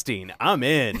disgusting. I'm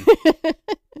in.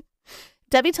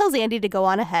 Debbie tells Andy to go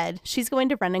on ahead. She's going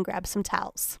to run and grab some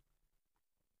towels.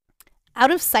 Out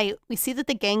of sight, we see that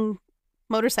the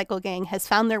motorcycle gang has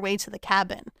found their way to the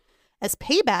cabin. As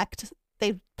payback,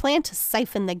 they plan to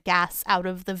siphon the gas out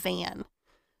of the van.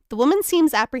 The woman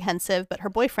seems apprehensive, but her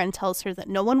boyfriend tells her that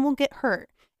no one will get hurt.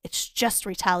 It's just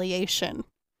retaliation.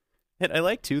 And I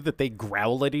like, too, that they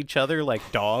growl at each other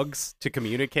like dogs to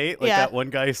communicate. Like that one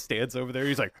guy stands over there.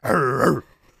 He's like, arr, arr.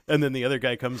 And then the other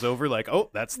guy comes over like, oh,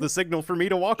 that's the signal for me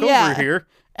to walk over here.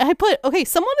 And I put, okay,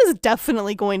 someone is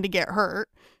definitely going to get hurt.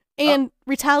 And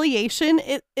retaliation,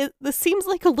 this seems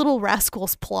like a Little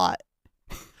Rascals plot.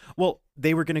 Well,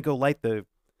 they were going to go light the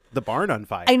barn on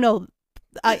fire. I know.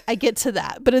 I get to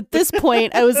that. But at this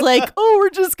point, I was like, oh, we're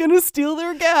just going to steal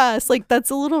their gas. Like,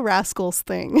 that's a Little Rascals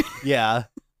thing. Yeah.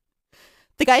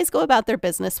 The guys go about their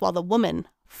business while the woman,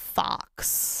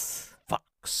 Fox,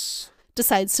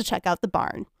 decides to check out the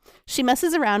barn. She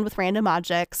messes around with random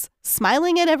objects,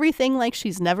 smiling at everything like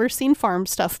she's never seen farm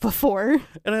stuff before.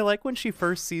 And I like when she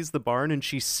first sees the barn and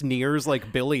she sneers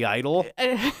like Billy Idol.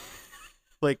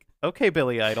 Like, okay,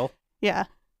 Billy Idol. Yeah.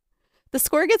 The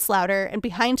score gets louder, and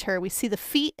behind her we see the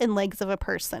feet and legs of a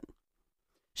person.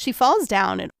 She falls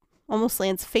down and almost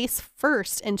lands face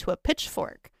first into a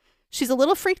pitchfork. She's a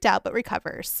little freaked out, but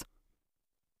recovers.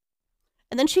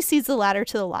 And then she sees the ladder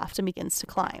to the loft and begins to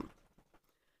climb.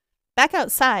 Back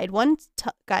outside, one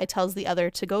guy tells the other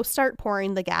to go start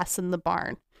pouring the gas in the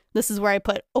barn. This is where I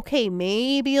put, okay,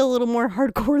 maybe a little more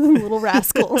hardcore than Little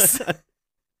Rascals.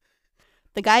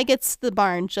 The guy gets to the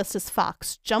barn just as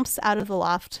Fox jumps out of the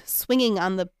loft, swinging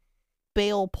on the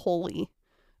bale pulley.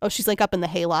 Oh, she's like up in the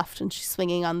hayloft and she's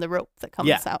swinging on the rope that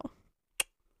comes out.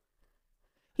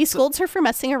 He scolds her for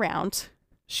messing around.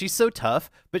 She's so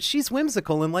tough, but she's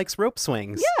whimsical and likes rope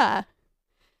swings. Yeah.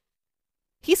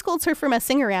 He scolds her for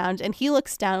messing around, and he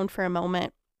looks down for a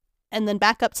moment and then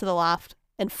back up to the loft,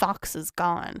 and Fox is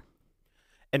gone.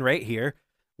 And right here,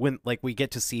 when we get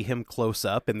to see him close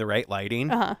up in the right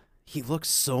lighting, he looks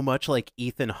so much like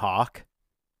Ethan Hawke.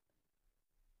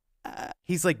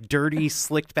 He's like dirty,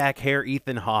 slicked back hair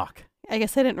Ethan Hawke. I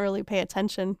guess I didn't really pay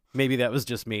attention. Maybe that was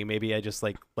just me. Maybe I just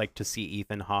like to see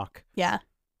Ethan Hawke. Yeah.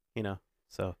 You know,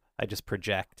 so I just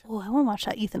project. Oh, I want to watch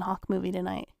that Ethan Hawke movie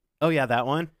tonight. Oh, yeah, that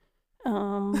one?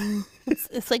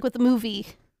 It's like with the movie.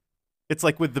 It's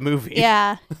like with the movie.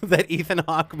 Yeah. That Ethan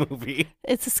Hawke movie.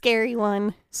 It's a scary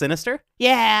one. Sinister?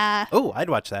 Yeah. Oh, I'd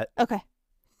watch that. Okay.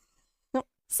 Nope.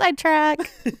 Sidetrack.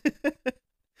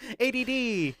 ADD.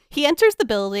 He enters the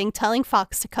building, telling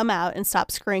Fox to come out and stop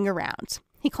screwing around.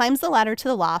 He climbs the ladder to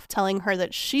the loft, telling her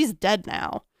that she's dead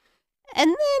now. And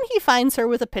then he finds her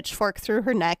with a pitchfork through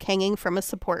her neck, hanging from a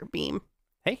support beam.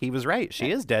 Hey, he was right. She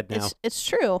is dead now. It's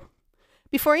true.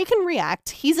 Before he can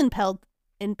react, he's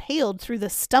impaled through the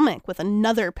stomach with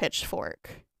another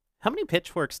pitchfork. How many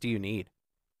pitchforks do you need?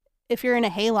 If you're in a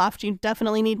hayloft, you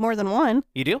definitely need more than one.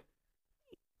 You do?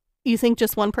 You think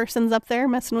just one person's up there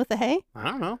messing with the hay? I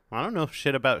don't know. I don't know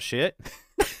shit about shit.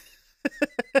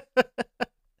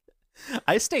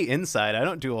 I stay inside. I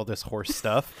don't do all this horse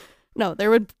stuff. No,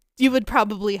 you would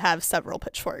probably have several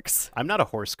pitchforks. I'm not a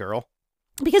horse girl.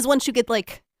 Because once you get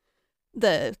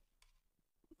I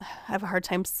have a hard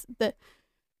time, the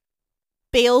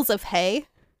bales of hay.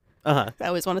 I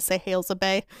always want to say hails of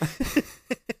bay.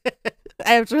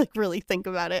 I have to really think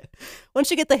about it. Once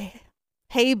you get the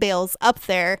hay bales up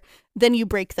there, then you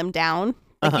break them down.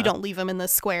 You don't leave them in the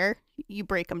square. You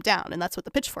break them down, and that's what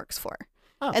the pitchfork's for.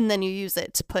 Oh. And then you use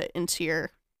it to put into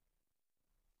your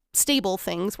stable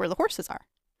things where the horses are.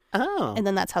 Oh. And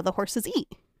then that's how the horses eat.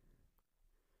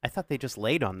 I thought they just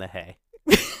laid on the hay.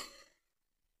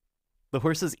 The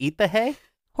horses eat the hay?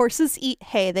 Horses eat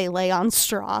hay. They lay on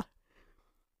straw.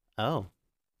 Oh.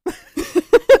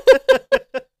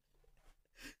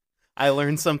 I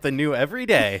learn something new every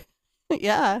day.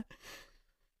 Yeah.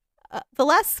 The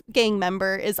last gang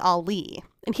member is Ali,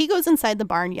 and he goes inside the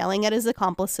barn yelling at his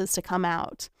accomplices to come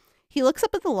out. He looks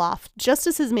up at the loft just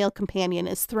as his male companion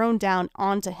is thrown down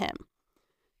onto him.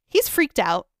 He's freaked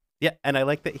out. Yeah, and I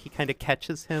like that he kind of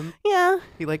catches him. Yeah.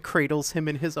 He cradles him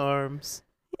in his arms.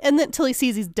 And then until he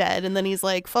sees he's dead, and then he's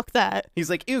like, fuck that. He's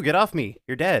like, ew, get off me.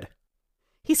 You're dead.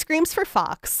 He screams for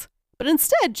Fox, but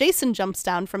instead Jason jumps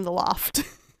down from the loft.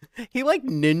 He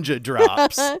ninja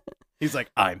drops. He's like,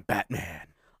 I'm Batman.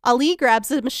 Ali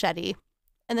grabs a machete,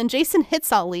 and then Jason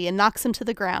hits Ali and knocks him to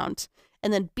the ground,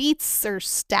 and then beats or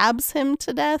stabs him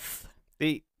to death.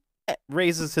 He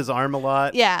raises his arm a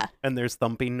lot. Yeah. And there's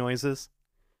thumping noises.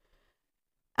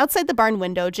 Outside the barn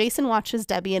window, Jason watches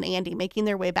Debbie and Andy making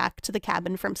their way back to the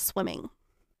cabin from swimming.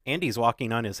 Andy's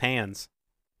walking on his hands.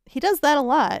 He does that a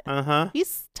lot. Uh-huh.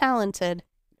 He's talented.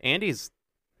 Andy's...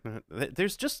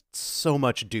 There's just so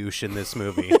much douche in this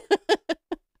movie.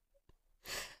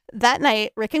 That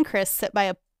night, Rick and Chris sit by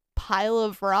a pile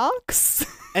of rocks.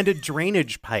 And a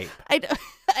drainage pipe.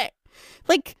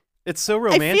 It's so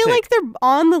romantic. I feel like they're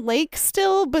on the lake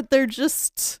still, but they're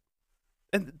just...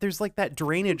 And there's that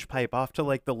drainage pipe off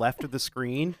to the left of the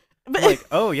screen. But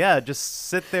oh yeah, just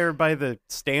sit there by the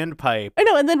standpipe. I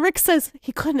know, and then Rick says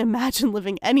he couldn't imagine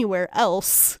living anywhere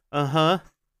else. Uh-huh.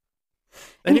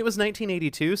 And it was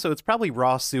 1982, so it's probably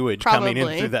raw sewage coming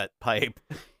in through that pipe.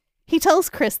 He tells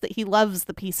Chris that he loves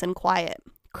the peace and quiet.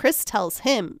 Chris tells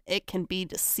him it can be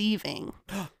deceiving.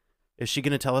 Is she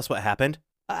going to tell us what happened?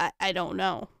 I don't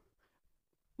know.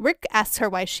 Rick asks her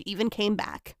why she even came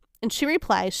back, and she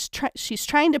replies she's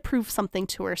trying to prove something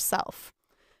to herself.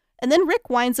 And then Rick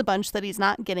whines a bunch that he's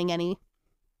not getting any,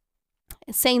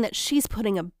 saying that she's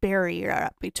putting a barrier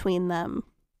up between them.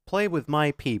 Play with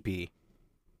my pee-pee.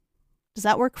 Does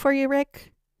that work for you,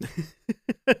 Rick?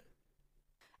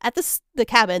 At the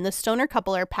cabin, the stoner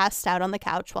couple are passed out on the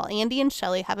couch while Andy and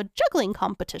Shelley have a juggling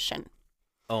competition.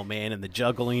 Oh, man, and the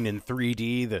juggling in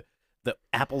 3D, the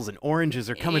apples and oranges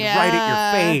are coming right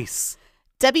at your face.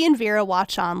 Debbie and Vera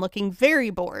watch on, looking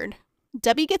very bored.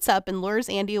 Debbie gets up and lures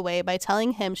Andy away by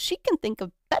telling him she can think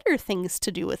of better things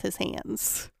to do with his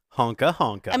hands. Honka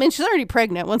honka. I mean, she's already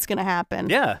pregnant. What's going to happen?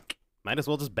 Yeah. Might as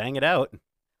well just bang it out.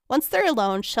 Once they're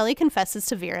alone, Shelley confesses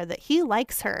to Vera that he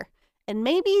likes her, and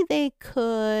maybe they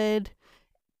could...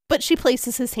 But she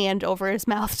places his hand over his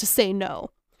mouth to say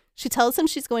no. She tells him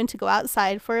she's going to go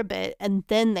outside for a bit, and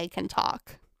then they can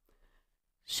talk.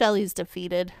 Shelley's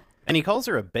defeated. And he calls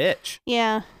her a bitch.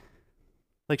 Yeah.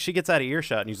 Like, she gets out of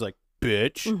earshot, and he's like,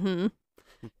 bitch. Mm-hmm.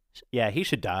 Yeah, he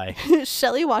should die.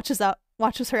 Shelley watches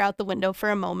her out the window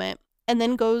for a moment, and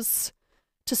then goes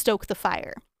to stoke the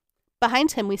fire.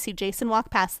 Behind him, we see Jason walk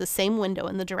past the same window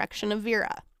in the direction of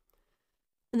Vera.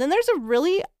 And then there's a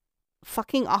really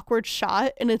fucking awkward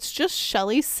shot, and it's just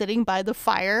Shelley sitting by the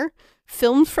fire,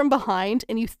 filmed from behind,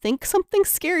 and you think something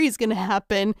scary is going to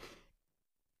happen,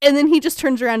 and then he just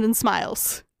turns around and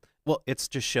smiles. Well, it's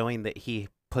just showing that he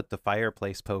put the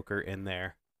fireplace poker in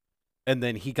there, and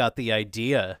then he got the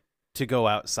idea to go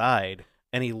outside,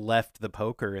 and he left the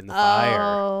poker in the fire.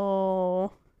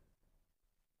 Oh.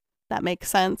 That makes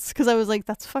sense, because I was like,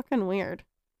 that's fucking weird.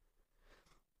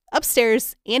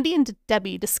 Upstairs, Andy and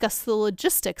Debbie discuss the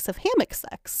logistics of hammock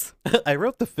sex. I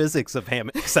wrote the physics of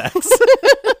hammock sex.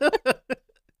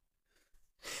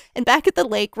 And back at the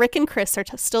lake, Rick and Chris are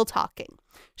still talking.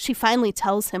 She finally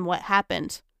tells him what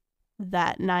happened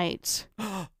that night.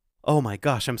 Oh my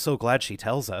gosh, I'm so glad she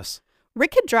tells us.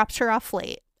 Rick had dropped her off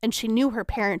late, and she knew her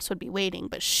parents would be waiting,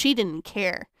 but she didn't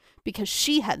care because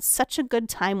she had such a good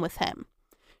time with him.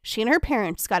 She and her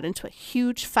parents got into a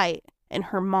huge fight, and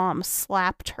her mom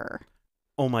slapped her.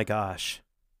 Oh my gosh.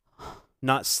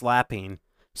 Not slapping.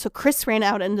 So Chris ran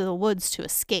out into the woods to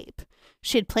escape.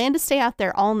 She had planned to stay out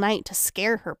there all night to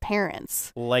scare her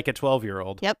parents. Like a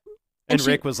 12-year-old. Yep. And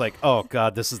Rick was like, oh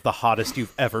God, this is the hottest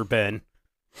you've ever been.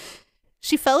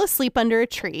 She fell asleep under a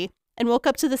tree and woke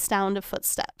up to the sound of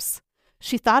footsteps.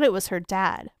 She thought it was her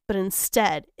dad, but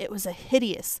instead it was a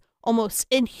hideous, almost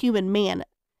inhuman man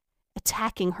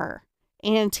attacking her,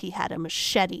 and he had a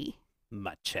machete.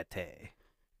 Machete.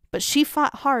 But she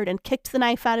fought hard and kicked the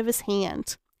knife out of his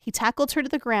hand. He tackled her to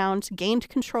the ground, gained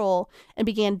control, and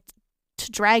began to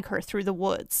drag her through the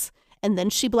woods. And then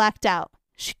she blacked out.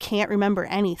 She can't remember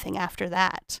anything after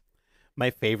that. My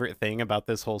favorite thing about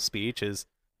this whole speech is,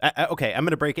 okay, I'm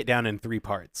going to break it down in 3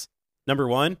 parts. Number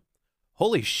 1,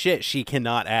 holy shit, she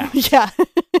cannot act. Yeah.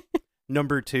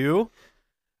 Number 2,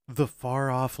 the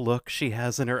far off look she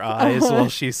has in her eyes while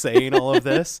she's saying all of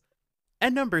this.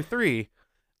 And number 3,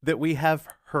 that we have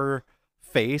her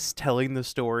face telling the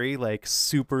story like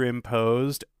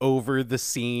superimposed over the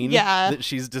scene that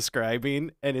she's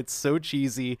describing. And it's so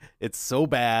cheesy. It's so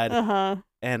bad.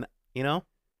 And, you know,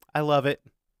 I love it.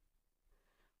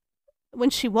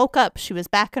 When she woke up, she was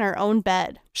back in her own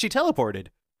bed. She teleported.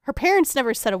 Her parents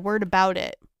never said a word about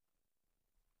it.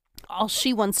 All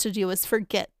she wants to do is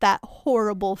forget that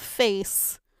horrible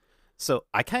face. So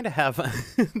I kind of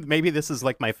have, maybe this is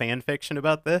like my fan fiction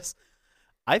about this.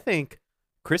 I think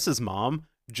Chris's mom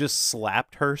just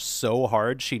slapped her so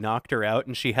hard she knocked her out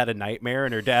and she had a nightmare,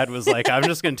 and her dad was like, I'm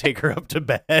just going to take her up to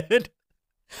bed.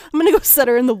 I'm going to go set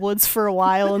her in the woods for a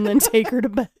while and then take her to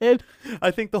bed.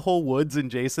 I think the whole Woods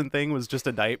and Jason thing was just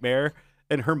a nightmare,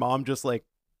 and her mom just like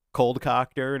cold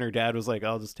cocked her, and her dad was like,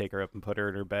 I'll just take her up and put her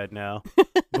in her bed now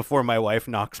before my wife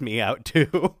knocks me out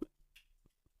too.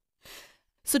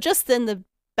 So just then the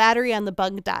battery on the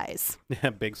bug dies. Yeah,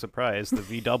 big surprise.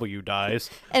 The VW dies.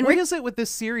 And what is it with this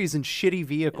series and shitty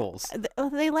vehicles?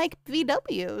 They like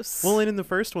VWs. Well, and in the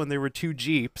first one, there were 2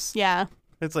 Jeeps. Yeah.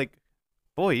 It's like,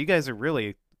 boy, you guys are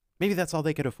really... Maybe that's all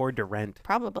they could afford to rent.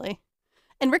 Probably.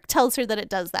 And Rick tells her that it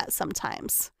does that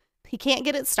sometimes. He can't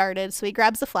get it started, so he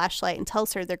grabs a flashlight and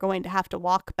tells her they're going to have to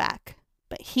walk back.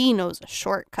 But he knows a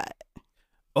shortcut.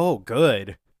 Oh,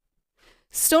 good.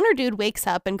 Stoner Dude wakes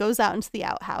up and goes out into the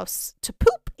outhouse to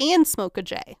poop and smoke a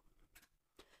J.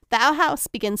 The outhouse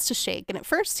begins to shake, and at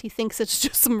first he thinks it's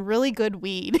just some really good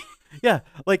weed. Yeah,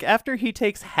 like after he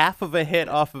takes half of a hit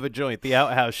off of a joint, the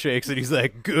outhouse shakes, and he's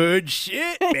like, good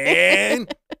shit, man.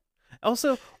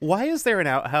 Also, why is there an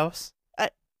outhouse?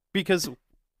 Because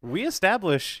we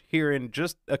establish here in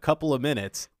just a couple of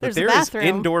minutes that there is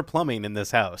indoor plumbing in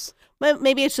this house. But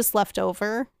maybe it's just left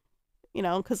over, you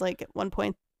know, because like at one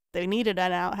point they needed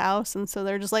an outhouse, and so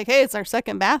they're just like, hey, it's our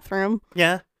second bathroom.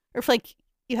 Yeah. Or if like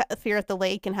if you're at the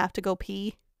lake and have to go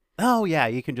pee. Oh, yeah,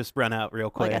 you can just run out real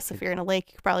quick. Well, I guess if you're in a lake,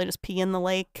 you could probably just pee in the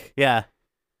lake. Yeah.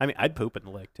 I mean, I'd poop in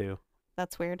the lake, too.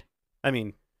 That's weird. I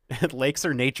mean, lakes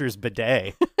are nature's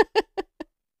bidet.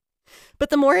 But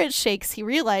the more it shakes, he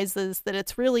realizes that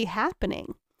it's really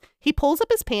happening. He pulls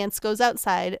up his pants, goes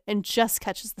outside, and just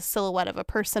catches the silhouette of a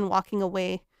person walking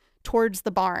away towards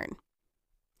the barn.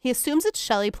 He assumes it's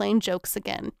Shelley playing jokes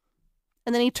again.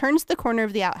 And then he turns the corner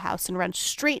of the outhouse and runs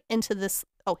straight into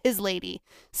his lady,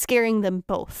 scaring them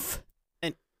both.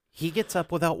 And he gets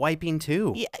up without wiping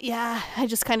too. Yeah, I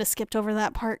just kind of skipped over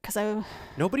that part because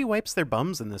Nobody wipes their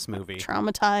bums in this movie.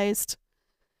 Traumatized.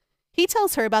 He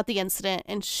tells her about the incident,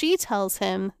 and she tells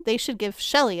him they should give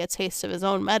Shelley a taste of his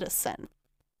own medicine.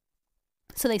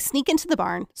 So they sneak into the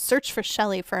barn, search for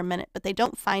Shelley for a minute, but they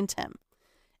don't find him.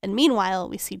 And meanwhile,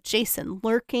 we see Jason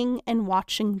lurking and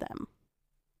watching them.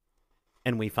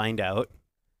 And we find out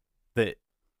that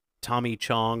Tommy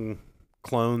Chong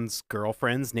clone's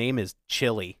girlfriend's name is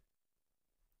Chili.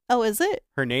 Oh, is it?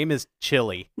 Her name is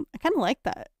Chili. I kind of like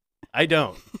that. I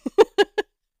don't.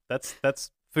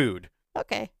 That's food.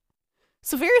 Okay.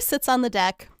 So Vera sits on the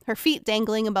deck, her feet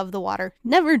dangling above the water.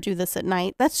 Never do this at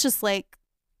night. That's just like...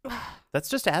 That's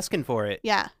just asking for it.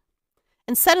 Yeah.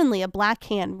 And suddenly a black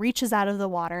hand reaches out of the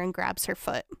water and grabs her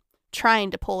foot,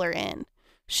 trying to pull her in.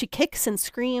 She kicks and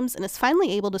screams and is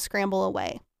finally able to scramble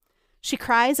away. She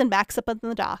cries and backs up on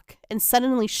the dock, and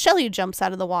suddenly Shelley jumps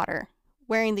out of the water,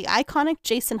 wearing the iconic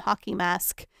Jason hockey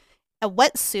mask, a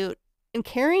wetsuit, and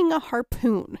carrying a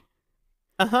harpoon.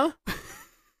 Uh-huh.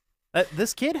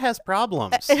 This kid has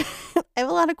problems. I have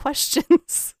a lot of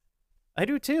questions. I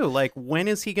do too. Like, when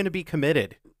is he going to be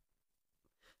committed?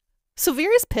 So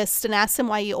Vera's pissed and asks him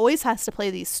why he always has to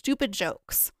play these stupid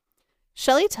jokes.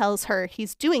 Shelley tells her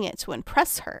he's doing it to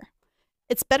impress her.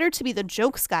 It's better to be the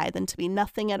jokes guy than to be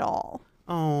nothing at all.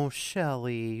 Oh,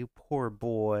 Shelley, you poor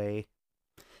boy.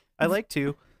 I like,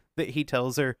 too, that he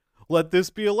tells her, let this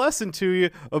be a lesson to you.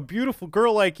 A beautiful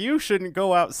girl like you shouldn't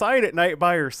go outside at night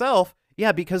by herself.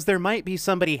 Yeah, because there might be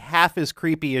somebody half as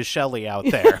creepy as Shelley out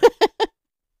there.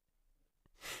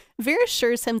 Vera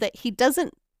assures him that she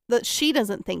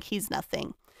doesn't think he's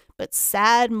nothing. But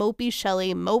sad, mopey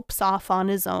Shelley mopes off on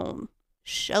his own.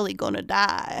 Shelley gonna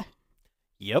die.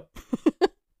 Yep.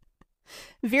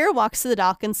 Vera walks to the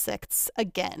dock and sits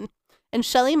again, and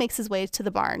Shelley makes his way to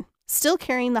the barn, still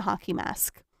carrying the hockey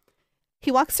mask. He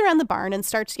walks around the barn and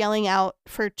starts yelling out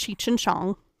for Cheech and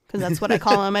Chong, because that's what I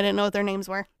call them. I didn't know what their names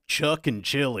were. Chuck and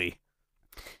Chili.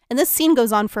 And this scene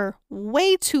goes on for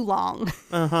way too long.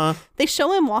 Uh-huh. They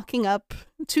show him walking up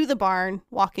to the barn,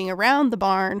 walking around the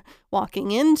barn,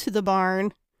 walking into the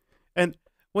barn. And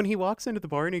when he walks into the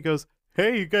barn, he goes,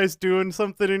 hey, you guys doing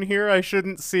something in here I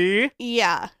shouldn't see?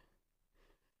 Yeah.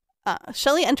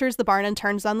 Shelley enters the barn and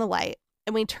turns on the light.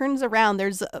 And when he turns around,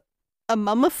 there's a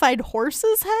mummified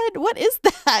horse's head? What is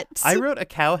that? I wrote a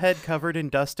cow head covered in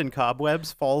dust and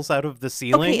cobwebs falls out of the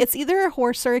ceiling. Okay, it's either a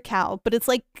horse or a cow, but it's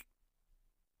like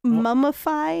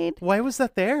mummified. Why was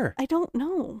that there? I don't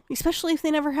know, especially if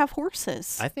they never have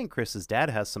horses. I think Chris's dad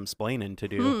has some splaining to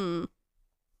do.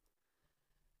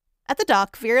 At the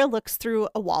dock, Vera looks through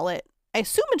a wallet. I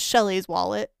assume it's Shelley's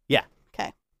wallet. Yeah.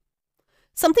 Okay.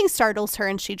 Something startles her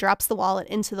and she drops the wallet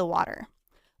into the water.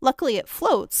 Luckily, it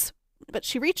floats, but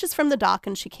she reaches from the dock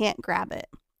and she can't grab it.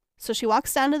 So she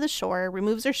walks down to the shore,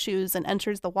 removes her shoes, and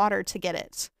enters the water to get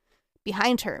it.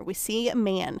 Behind her, we see a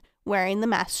man wearing the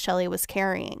mask Shelley was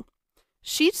carrying.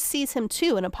 She sees him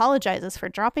too and apologizes for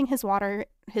dropping his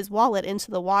wallet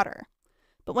into the water.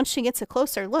 But when she gets a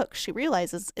closer look, she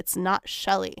realizes it's not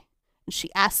Shelley. And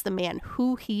she asks the man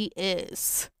who he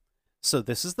is. So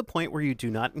this is the point where you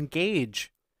do not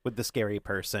engage with the scary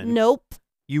person. Nope.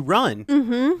 You run.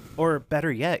 Mm-hmm. Or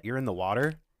better yet, you're in the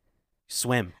water.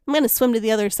 Swim. I'm going to swim to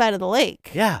the other side of the lake.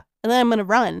 Yeah. And then I'm going to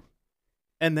run.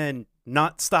 And then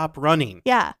not stop running.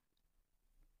 Yeah.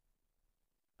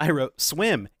 I wrote,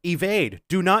 swim, evade,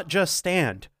 do not just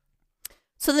stand.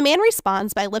 So the man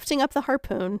responds by lifting up the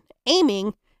harpoon,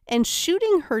 aiming, and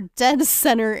shooting her dead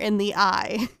center in the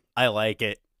eye. I like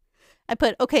it. I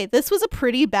put, okay, this was a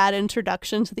pretty bad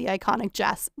introduction to the iconic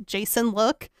Jason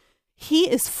look. He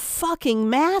is fucking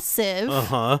massive.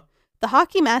 Uh-huh. The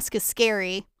hockey mask is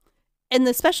scary. And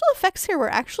the special effects here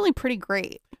were actually pretty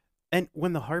great. And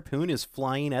when the harpoon is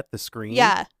flying at the screen.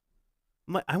 Yeah.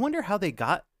 I wonder how they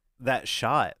got that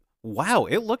shot. Wow,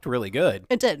 it looked really good.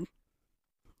 It did.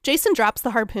 Jason drops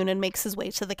the harpoon and makes his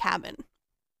way to the cabin.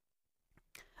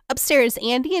 Upstairs,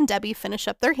 Andy and Debbie finish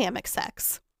up their hammock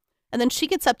sex. And then she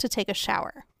gets up to take a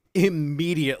shower.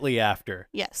 Immediately after.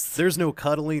 Yes. There's no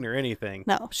cuddling or anything.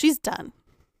 No, she's done.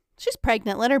 She's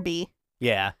pregnant. Let her be.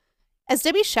 Yeah. As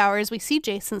Debbie showers, we see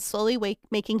Jason slowly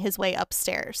making his way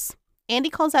upstairs. Andy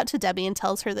calls out to Debbie and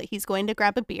tells her that he's going to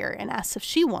grab a beer and asks if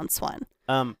she wants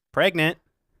one. Pregnant.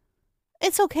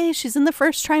 It's okay. She's in the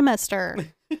first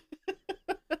trimester.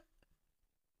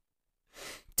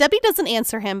 Debbie doesn't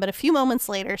answer him, but a few moments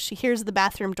later, she hears the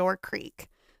bathroom door creak.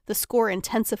 The score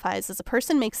intensifies as a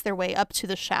person makes their way up to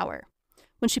the shower.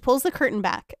 When she pulls the curtain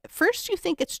back, at first you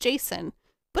think it's Jason,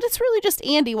 but it's really just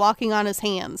Andy walking on his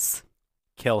hands.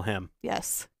 Kill him.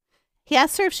 Yes. He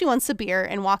asks her if she wants a beer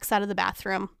and walks out of the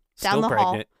bathroom, down Still the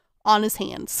pregnant. hall, on his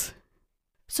hands.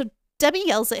 So Debbie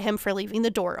yells at him for leaving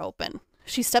the door open.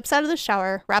 She steps out of the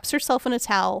shower, wraps herself in a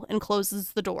towel, and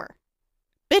closes the door.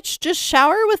 Bitch, just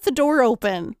shower with the door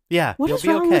open. Yeah, What you'll is be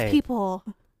wrong okay. with people?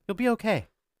 You'll be okay.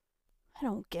 I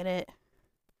don't get it.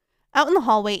 Out in the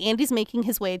hallway, Andy's making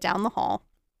his way down the hall.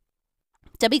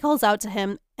 Debbie calls out to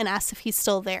him and asks if he's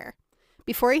still there.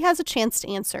 Before he has a chance to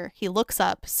answer, he looks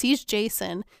up, sees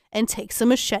Jason, and takes a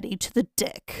machete to the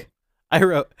dick. I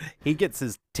wrote, he gets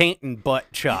his taint and butt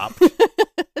chopped.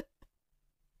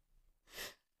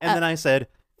 And then I said,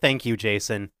 thank you,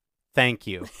 Jason. Thank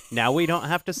you. Now we don't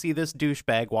have to see this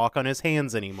douchebag walk on his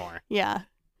hands anymore. Yeah.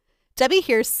 Debbie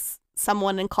hears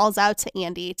someone and calls out to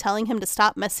Andy, telling him to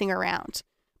stop messing around.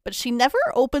 But she never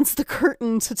opens the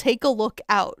curtain to take a look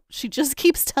out. She just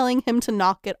keeps telling him to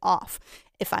knock it off.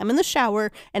 If I'm in the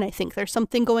shower and I think there's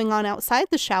something going on outside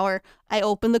the shower, I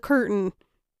open the curtain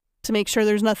to make sure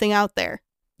there's nothing out there.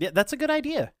 Yeah, that's a good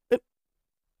idea.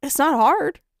 It's not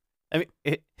hard. I mean,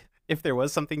 if there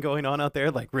was something going on out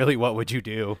there, like, really, what would you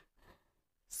do?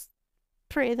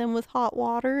 Spray them with hot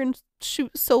water and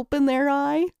shoot soap in their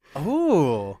eye.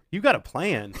 Oh, you got a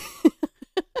plan.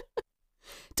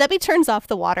 Debbie turns off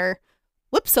the water,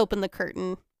 whips open the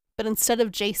curtain, but instead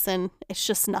of Jason, it's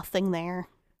just nothing there.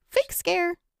 Fake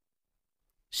scare.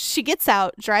 She gets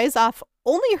out, dries off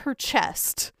only her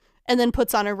chest, and then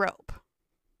puts on a robe.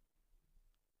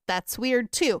 That's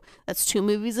weird, too. That's 2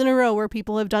 movies in a row where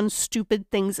people have done stupid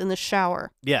things in the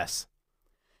shower. Yes.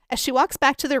 As she walks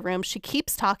back to their room, she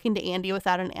keeps talking to Andy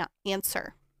without an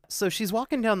answer. So she's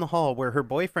walking down the hall where her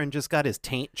boyfriend just got his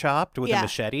taint chopped with a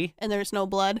machete. And there's no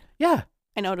blood. Yeah.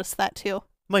 I noticed that, too.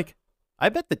 Like, I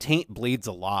bet the taint bleeds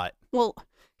a lot. Well,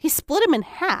 he split him in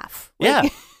half. Yeah.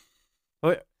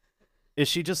 What? Is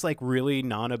she just, like, really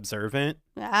non-observant?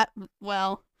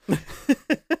 Well. In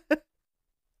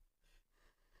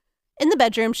the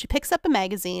bedroom, she picks up a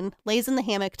magazine, lays in the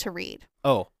hammock to read.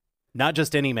 Oh, not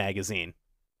just any magazine.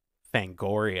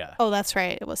 Fangoria. Oh, that's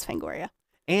right. It was Fangoria.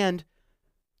 And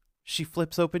she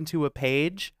flips open to a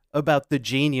page about the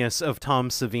genius of Tom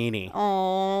Savini.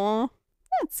 Oh,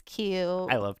 that's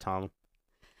cute. I love Tom.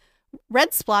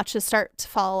 Red splotches start to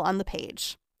fall on the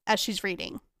page as she's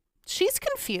reading. She's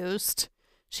confused.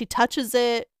 She touches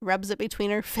it, rubs it between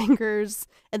her fingers,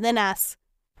 and then asks,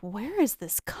 where is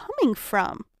this coming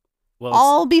from? Well,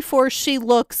 All before she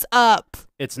looks up.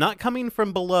 it's not coming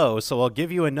from below, so I'll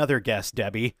give you another guess,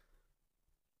 Debbie.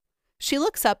 She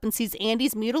looks up and sees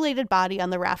Andy's mutilated body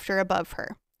on the rafter above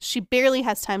her. She barely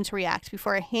has time to react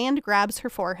before a hand grabs her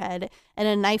forehead and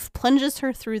a knife plunges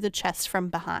her through the chest from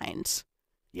behind.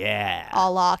 Yeah.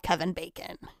 A la Kevin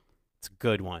Bacon. It's a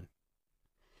good one.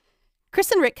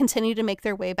 Chris and Rick continue to make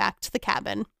their way back to the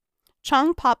cabin.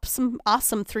 Chong pops some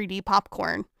awesome 3D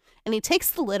popcorn, and he takes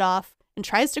the lid off and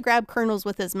tries to grab kernels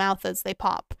with his mouth as they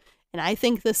pop. And I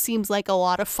think this seems like a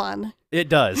lot of fun. It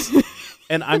does.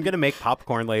 And I'm going to make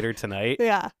popcorn later tonight.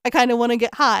 Yeah, I kind of want to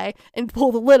get high and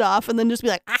pull the lid off and then just be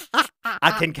like,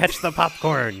 I can catch the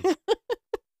popcorn.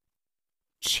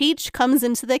 Cheech comes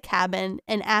into the cabin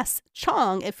and asks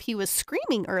Chong if he was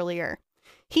screaming earlier.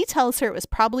 He tells her it was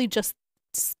probably just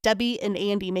Debbie and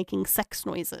Andy making sex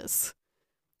noises.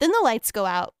 Then the lights go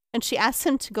out, and she asks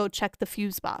him to go check the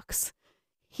fuse box.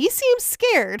 He seems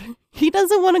scared. He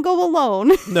doesn't want to go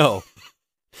alone. No.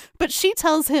 But she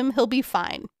tells him he'll be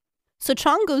fine. So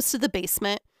Chong goes to the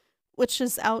basement, which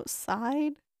is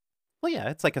outside. Well, yeah,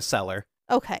 it's like a cellar.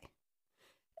 Okay.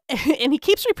 And he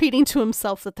keeps repeating to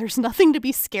himself that there's nothing to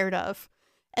be scared of.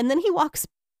 And then he walks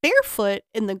barefoot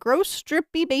in the gross,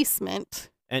 drippy basement.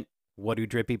 And what do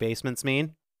drippy basements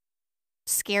mean?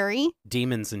 Scary.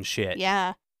 Demons and shit.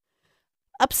 Yeah.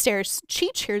 Upstairs,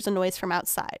 Cheech hears a noise from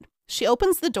outside. She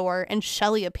opens the door and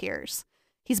Shelly appears.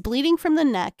 He's bleeding from the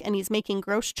neck and he's making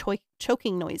gross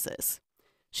choking noises.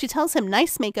 She tells him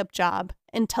nice makeup job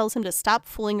and tells him to stop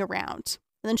fooling around.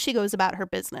 And then she goes about her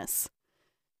business.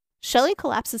 Shelly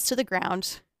collapses to the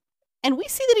ground and we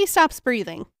see that he stops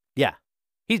breathing. Yeah.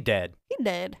 He's dead. He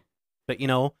did. But, you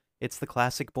know, it's the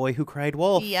classic boy who cried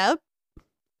wolf. Yep.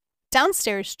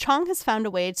 Downstairs, Chong has found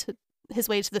his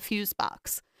way to the fuse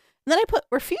box. And then I put,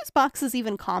 were fuse boxes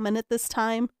even common at this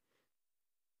time?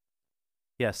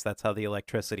 Yes, that's how the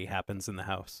electricity happens in the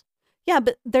house. Yeah,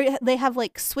 but they have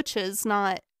like switches,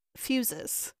 not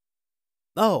fuses.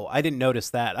 Oh, I didn't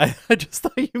notice that. I just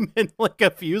thought you meant like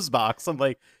a fuse box. I'm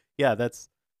like, yeah, that's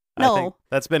I think No.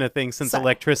 that's been a thing since Sorry.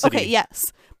 electricity. Okay,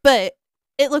 yes. But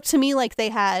it looked to me like they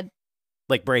had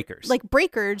Like breakers. like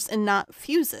breakers and not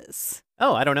fuses.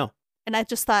 Oh, I don't know. And I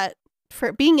just thought, for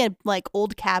it being a like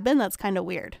old cabin, that's kind of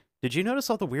weird. Did you notice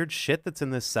all the weird shit that's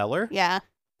in this cellar? Yeah.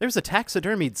 There's a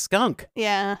taxidermied skunk.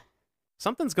 Yeah.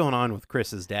 Something's going on with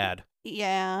Chris's dad.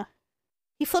 Yeah.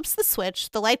 He flips the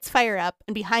switch, the lights fire up,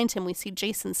 and behind him we see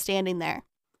Jason standing there.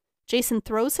 Jason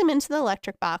throws him into the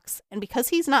electric box, and because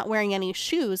he's not wearing any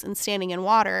shoes and standing in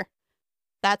water,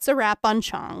 that's a wrap on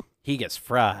Chong. He gets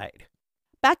fried.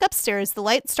 Back upstairs, the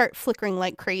lights start flickering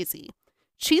like crazy.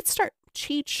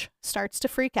 Cheech starts to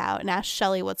freak out and asks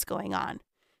Shelly what's going on.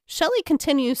 Shelly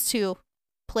continues to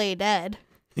play dead.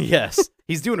 Yes.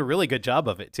 He's doing a really good job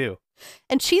of it, too.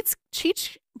 And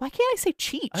Cheech, why can't I say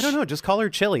Cheech? I don't know. Just call her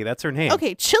Chili. That's her name.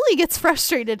 Okay, Chili gets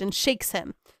frustrated and shakes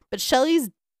him, but Shelly's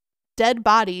dead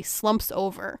body slumps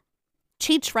over.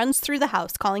 Cheech runs through the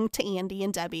house, calling to Andy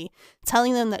and Debbie,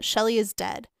 telling them that Shelly is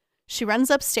dead. She runs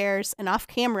upstairs, and off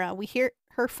camera, we hear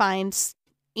her find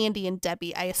Andy and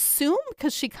Debbie, I assume,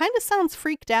 because she kind of sounds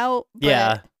freaked out.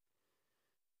 Yeah.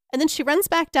 And then she runs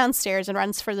back downstairs and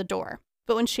runs for the door.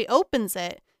 But when she opens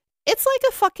it, it's like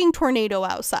a fucking tornado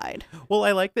outside. Well,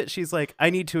 I like that she's like, I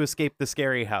need to escape the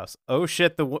scary house. Oh,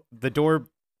 shit, the door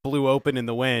blew open in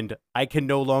the wind. I can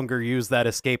no longer use that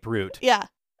escape route. Yeah.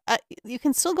 You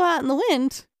can still go out in the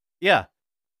wind. Yeah.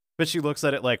 But she looks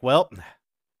at it like, well,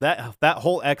 that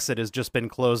whole exit has just been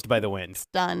closed by the wind. It's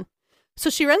done. So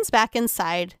she runs back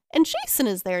inside, and Jason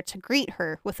is there to greet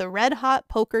her with a red-hot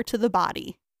poker to the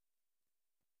body.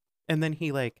 And then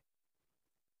he, like,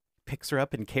 picks her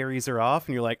up and carries her off,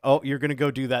 and you're like, oh, you're going to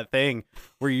go do that thing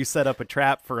where you set up a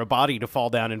trap for a body to fall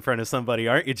down in front of somebody,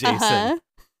 aren't you, Jason? Uh-huh.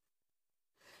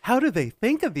 How do they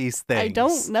think of these things? I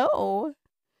don't know.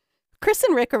 Chris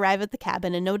and Rick arrive at the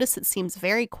cabin and notice it seems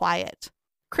very quiet.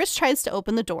 Chris tries to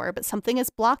open the door, but something is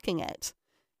blocking it.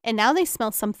 And now they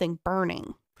smell something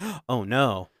burning. Oh,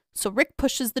 no. So Rick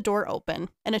pushes the door open,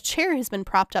 and a chair has been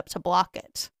propped up to block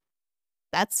it.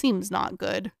 That seems not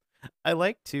good. I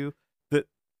like, too, that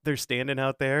they're standing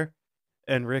out there,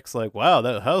 and Rick's like, wow,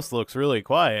 that house looks really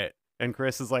quiet. And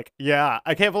Chris is like, yeah,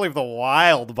 I can't believe the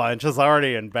Wild Bunch is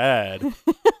already in bed.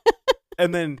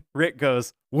 And then Rick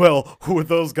goes, well, with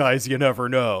those guys, you never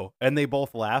know. And they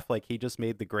both laugh like he just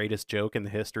made the greatest joke in the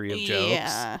history of jokes.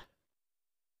 Yeah.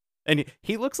 And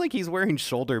he looks like he's wearing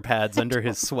shoulder pads under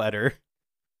his sweater.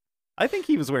 I think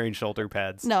he was wearing shoulder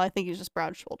pads. No, I think he's just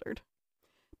broad-shouldered.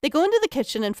 They go into the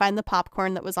kitchen and find the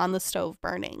popcorn that was on the stove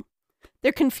burning.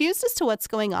 They're confused as to what's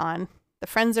going on. The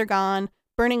friends are gone,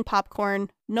 burning popcorn,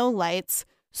 no lights,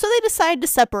 so they decide to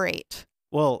separate.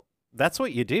 Well, that's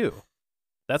what you do.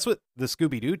 That's what the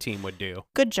Scooby-Doo team would do.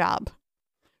 Good job.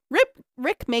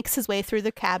 Rick makes his way through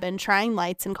the cabin, trying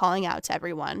lights and calling out to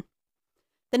everyone.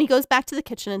 Then he goes back to the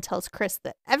kitchen and tells Chris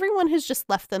that everyone has just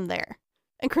left them there.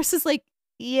 And Chris is like,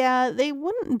 yeah, they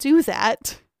wouldn't do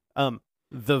that.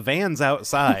 The van's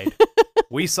outside.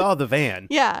 We saw the van.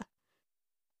 Yeah.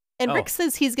 And Oh. Rick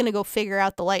says he's going to go figure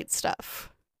out the light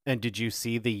stuff. And did you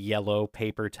see the yellow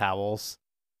paper towels?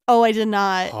 Oh, I did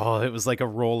not. Oh, it was like a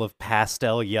roll of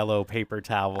pastel yellow paper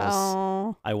towels.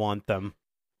 Oh, I want them.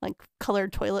 like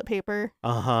colored toilet paper.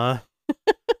 Uh-huh.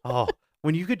 Oh,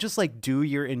 when you could just like do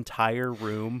your entire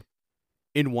room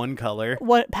in one color.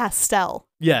 What pastel?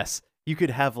 Yes, you could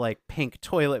have like pink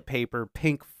toilet paper,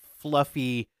 pink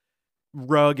fluffy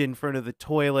rug in front of the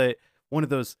toilet, one of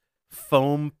those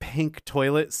foam pink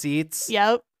toilet seats.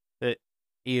 Yep.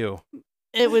 Ew.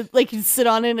 It would like you sit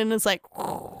on it and it's like.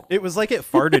 It was like it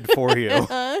farted for you.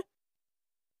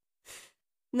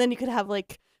 And then you could have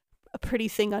like a pretty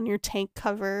thing on your tank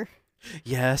cover.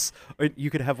 Yes. Or you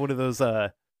could have one of those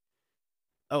like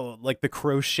the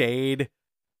crocheted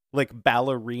like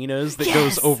ballerinas that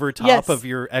goes Yes! over top Yes. of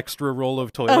your extra roll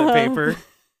of toilet paper.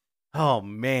 Oh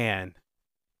man.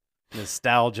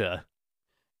 Nostalgia.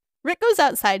 Rick goes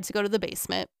outside to go to the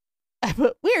basement.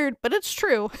 Weird, but it's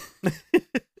true.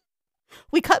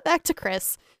 We cut back to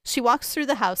Chris. She walks through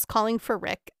the house calling for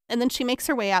Rick, and then she makes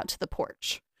her way out to the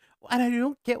porch. And I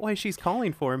don't get why she's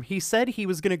calling for him. He said he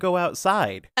was going to go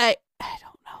outside. I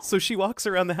don't know. So she walks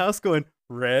around the house going,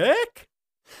 Rick?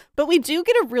 But we do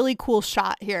get a really cool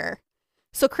shot here.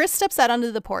 So Chris steps out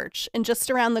onto the porch, and just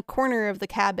around the corner of the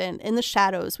cabin, in the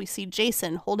shadows, we see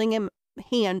Jason holding a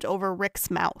hand over Rick's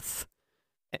mouth.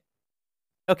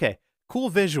 Okay, cool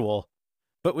visual.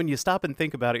 But when you stop and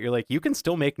think about it, you're like, you can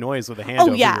still make noise with a hand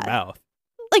over your mouth.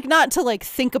 Like, not to, like,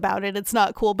 think about it. It's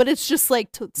not cool. But it's just,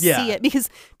 like, to see it. Because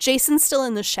Jason's still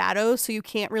in the shadows, so you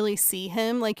can't really see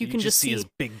him. Like, you can just see his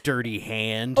big, dirty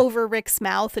hand. over Rick's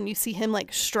mouth, and you see him,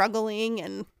 like, struggling.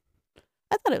 And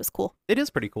I thought it was cool. It is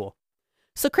pretty cool.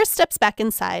 So Chris steps back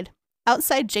inside.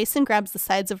 Outside, Jason grabs the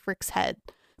sides of Rick's head,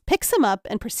 picks him up,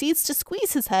 and proceeds to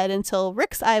squeeze his head until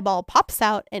Rick's eyeball pops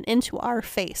out and into our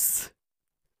face.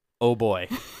 Oh boy.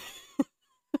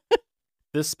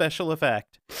 This special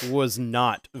effect was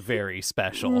not very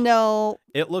special. No.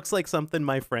 It looks like something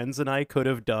my friends and I could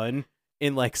have done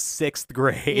in like 6th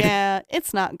grade. Yeah,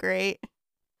 it's not great.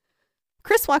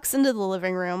 Chris walks into the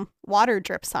living room. Water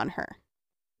drips on her.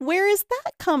 Where is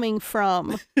that coming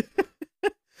from?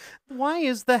 Why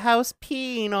is the house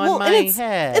peeing on my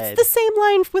head? It's the same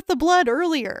line with the blood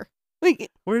earlier. Like,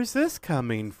 where's this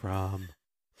coming from?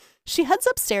 She heads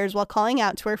upstairs while calling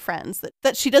out to her friends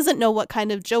that she doesn't know what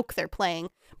kind of joke they're playing,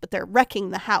 but they're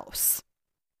wrecking the house.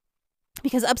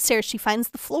 Because upstairs she finds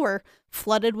the floor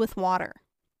flooded with water.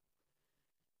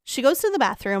 She goes to the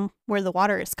bathroom where the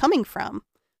water is coming from.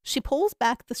 She pulls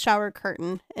back the shower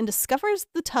curtain and discovers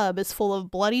the tub is full of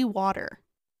bloody water.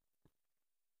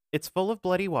 It's full of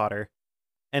bloody water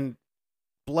and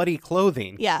bloody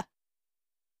clothing. Yeah.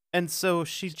 And so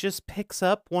she just picks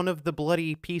up one of the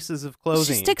bloody pieces of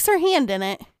clothing. She sticks her hand in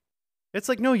it. It's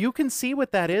like, no, you can see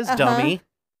what that is, dummy.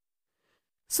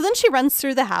 So then she runs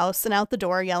through the house and out the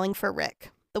door yelling for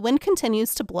Rick. The wind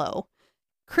continues to blow.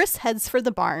 Chris heads for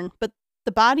the barn, but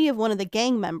the body of one of the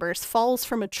gang members falls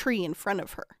from a tree in front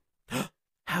of her.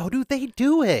 How do they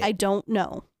do it? I don't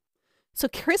know. So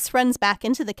Chris runs back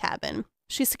into the cabin.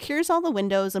 She secures all the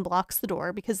windows and blocks the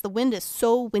door because the wind is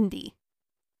so windy.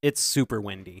 It's super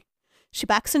windy. She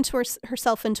backs into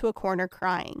herself into a corner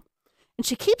crying. And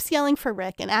she keeps yelling for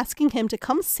Rick and asking him to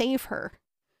come save her.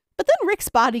 But then Rick's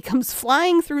body comes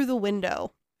flying through the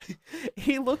window.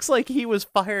 He looks like he was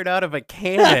fired out of a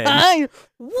cannon.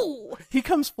 Woo. He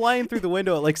comes flying through the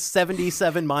window at like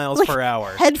 77 miles per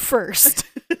hour. Head first.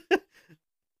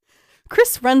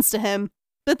 Chris runs to him,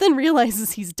 but then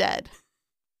realizes he's dead.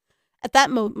 At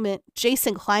that moment,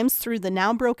 Jason climbs through the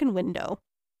now broken window.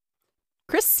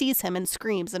 Chris sees him and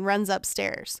screams and runs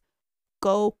upstairs.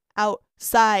 Go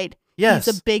outside. Yes.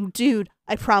 He's a big dude.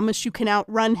 I promise you can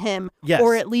outrun him. Yes.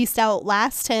 Or at least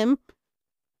outlast him.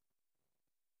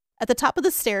 At the top of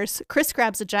the stairs, Chris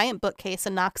grabs a giant bookcase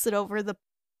and knocks it over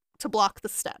to block the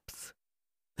steps.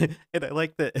 And I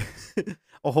like that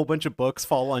a whole bunch of books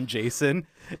fall on Jason,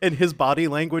 and his body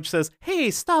language says, "Hey,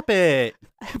 stop it."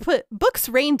 But books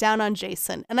rain down on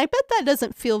Jason, and I bet that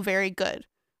doesn't feel very good.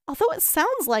 Although it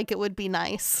sounds like it would be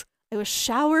nice. I was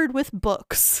showered with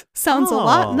books. Sounds a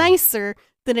lot nicer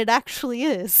than it actually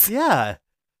is. Yeah.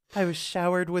 I was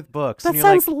showered with books. That and you're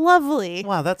sounds like, lovely.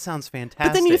 wow, that sounds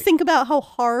fantastic. But then you think about how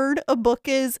hard a book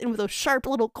is and with those sharp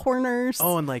little corners.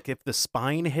 Oh, and like if the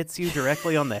spine hits you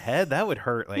directly on the head, that would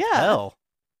hurt like Yeah. hell.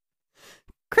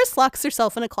 Chris locks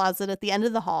herself in a closet at the end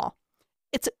of the hall.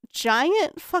 It's a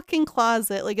giant fucking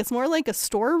closet. Like, it's more like a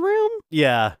storeroom.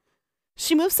 Yeah.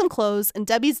 She moves some clothes and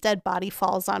Debbie's dead body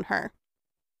falls on her.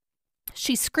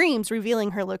 She screams,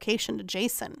 revealing her location to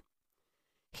Jason.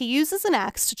 He uses an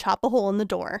axe to chop a hole in the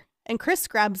door, and Chris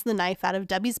grabs the knife out of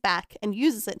Debbie's back and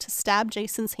uses it to stab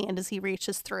Jason's hand as he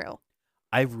reaches through.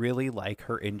 I really like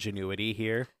her ingenuity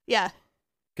here. Yeah.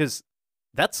 Because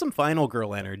that's some final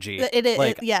girl energy.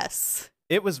 Yes.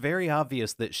 It was very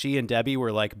obvious that she and Debbie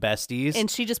were like besties. And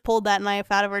she just pulled that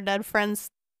knife out of her dead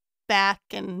friend's back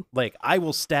and... Like, I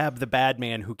will stab the bad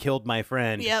man who killed my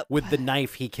friend with the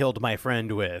knife he killed my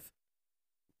friend with.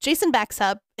 Jason backs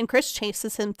up, and Chris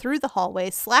chases him through the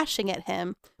hallway, slashing at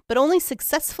him, but only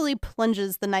successfully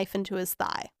plunges the knife into his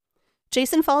thigh.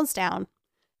 Jason falls down.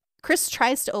 Chris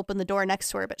tries to open the door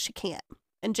next to her, but she can't.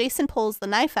 And Jason pulls the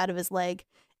knife out of his leg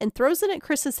and throws it at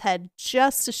Chris's head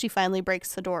just as she finally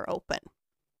breaks the door open.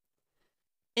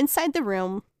 Inside the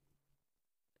room,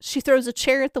 she throws a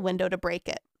chair at the window to break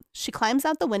it. She climbs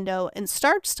out the window and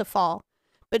starts to fall,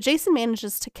 but Jason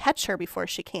manages to catch her before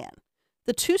she can.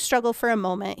 The two struggle for a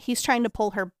moment. He's trying to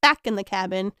pull her back in the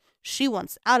cabin. She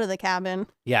wants out of the cabin.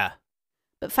 Yeah.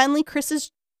 But finally,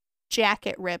 Chris's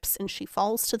jacket rips and she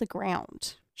falls to the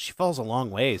ground. She falls a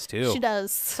long ways, too. She does.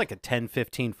 It's like a 10,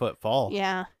 15-foot fall.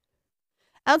 Yeah.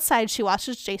 Outside, she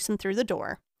watches Jason through the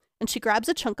door, and she grabs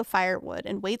a chunk of firewood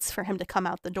and waits for him to come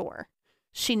out the door.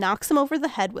 She knocks him over the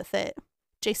head with it.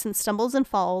 Jason stumbles and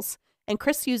falls, and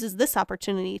Chris uses this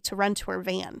opportunity to run to her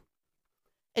van.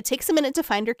 It takes a minute to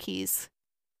find her keys,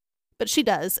 but she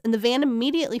does, and the van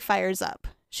immediately fires up.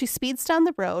 She speeds down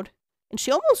the road, and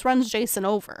she almost runs Jason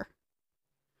over,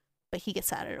 but he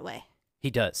gets out of her way.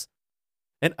 He does.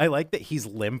 And I like that he's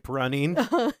limp running.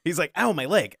 He's like, ow, my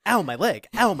leg, ow, my leg,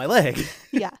 ow, my leg.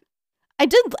 Yeah.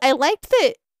 I liked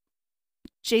that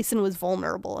Jason was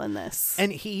vulnerable in this.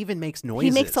 And he even makes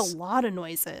noises. He makes a lot of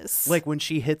noises. Like when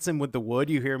she hits him with the wood,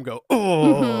 you hear him go, oh.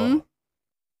 Mm-hmm.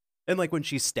 And like when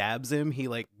she stabs him, he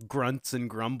like grunts and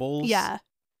grumbles. Yeah.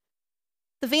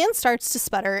 The van starts to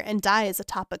sputter and dies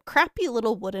atop a crappy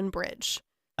little wooden bridge.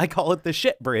 I call it the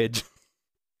shit bridge.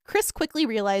 Chris quickly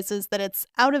realizes that it's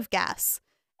out of gas.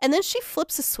 And then she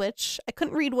flips a switch. I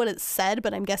couldn't read what it said,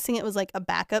 but I'm guessing it was like a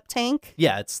backup tank.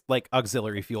 Yeah, it's like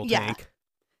auxiliary fuel tank.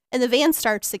 And the van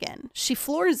starts again. She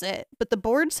floors it, but the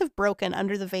boards have broken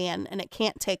under the van and it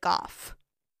can't take off.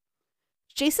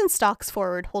 Jason stalks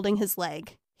forward, holding his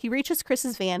leg. He reaches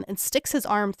Chris's van and sticks his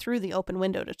arm through the open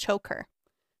window to choke her.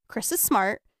 Chris is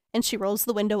smart, and she rolls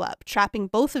the window up, trapping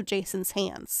both of Jason's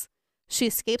hands. She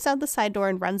escapes out the side door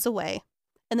and runs away.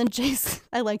 And then Jason,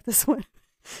 I like this one.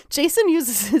 Jason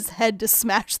uses his head to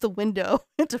smash the window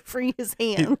to free his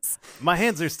hands. My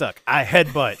hands are stuck. I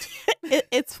headbutt.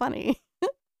 It's funny.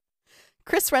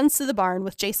 Chris runs to the barn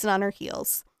with Jason on her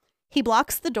heels. He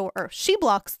blocks the door, or she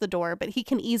blocks the door, but he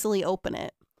can easily open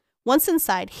it. Once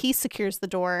inside, he secures the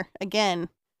door again,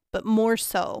 but more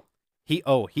so.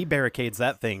 He barricades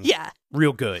that thing. Yeah.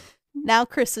 Real good. Now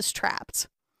Chris is trapped.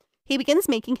 He begins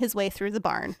making his way through the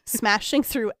barn, smashing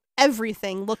through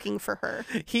everything looking for her.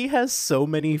 He has so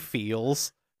many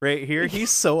feels right here. He's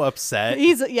so upset.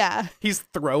 He's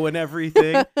throwing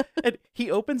everything. And he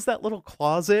opens that little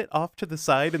closet off to the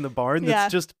side in the barn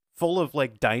that's just full of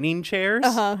like dining chairs.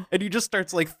 And he just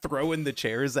starts like throwing the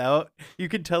chairs out. You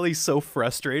can tell he's so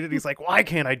frustrated. He's like, why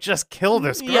can't I just kill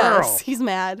this girl? Yes, he's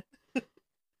mad.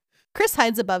 Chris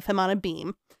hides above him on a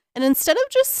beam, and instead of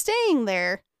just staying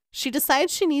there, she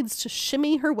decides she needs to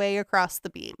shimmy her way across the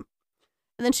beam.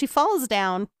 And then she falls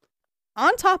down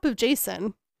on top of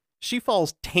Jason. She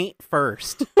falls taint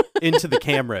first into the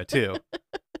camera, too.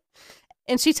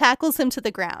 And she tackles him to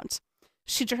the ground.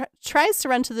 She tries to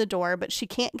run to the door, but she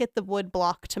can't get the wood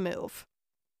block to move.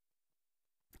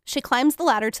 She climbs the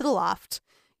ladder to the loft,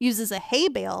 uses a hay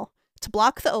bale to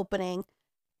block the opening,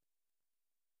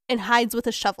 and hides with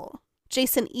a shovel.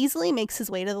 Jason easily makes his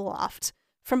way to the loft.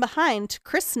 From behind,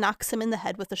 Chris knocks him in the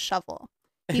head with a shovel.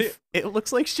 It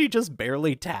looks like she just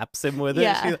barely taps him with it.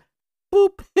 Yeah.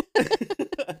 Boop.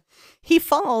 He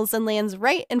falls and lands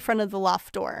right in front of the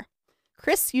loft door.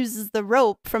 Chris uses the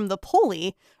rope from the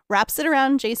pulley, wraps it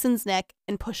around Jason's neck,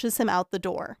 and pushes him out the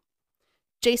door.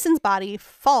 Jason's body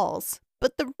falls,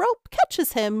 but the rope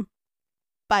catches him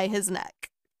by his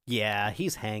neck. Yeah,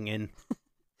 he's hanging.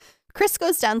 Chris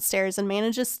goes downstairs and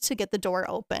manages to get the door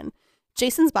open.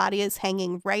 Jason's body is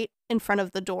hanging right in front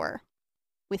of the door.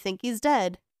 We think he's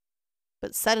dead,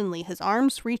 but suddenly his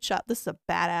arms reach up. This is a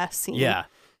badass scene. Yeah.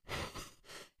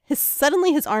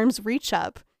 Suddenly his arms reach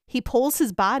up. He pulls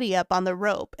his body up on the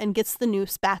rope and gets the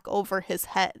noose back over his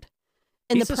head.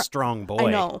 He's a strong boy.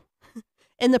 I know.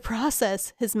 In the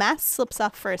process, his mask slips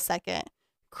off for a second.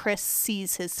 Chris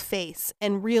sees his face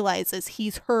and realizes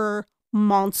he's her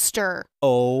monster.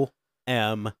 OMG.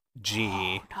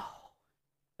 Oh, no.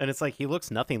 And it's like he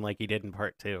looks nothing like he did in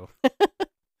part 2.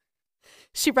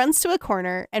 She runs to a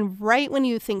corner, and right when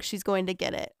you think she's going to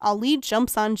get it, Ali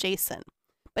jumps on Jason.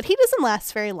 But he doesn't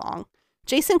last very long.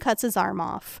 Jason cuts his arm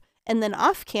off, and then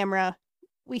off camera,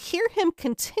 we hear him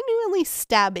continually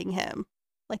stabbing him.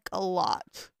 Like a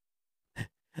lot.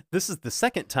 This is the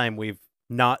second time we've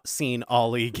not seen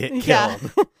Ollie get killed.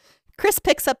 Yeah. Chris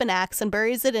picks up an axe and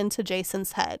buries it into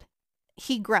Jason's head.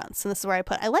 He grunts, and this is where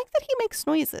I like that he makes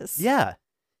noises. Yeah.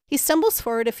 He stumbles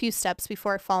forward a few steps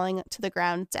before falling to the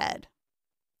ground dead.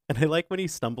 And I like when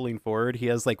he's stumbling forward, he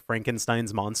has like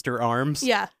Frankenstein's monster arms.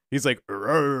 Yeah. He's like,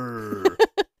 "Rrr."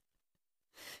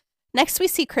 Next, we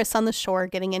see Chris on the shore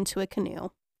getting into a canoe.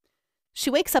 She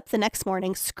wakes up the next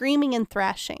morning screaming and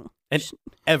thrashing. And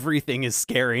everything is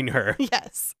scaring her.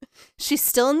 Yes. She's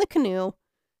still in the canoe.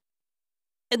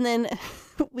 And then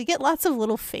we get lots of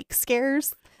little fake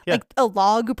scares. Yeah. Like a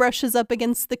log brushes up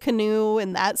against the canoe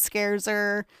and that scares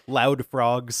her. Loud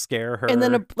frogs scare her. And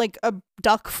then a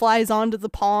duck flies onto the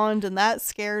pond and that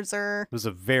scares her. It was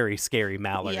a very scary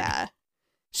mallard. Yeah.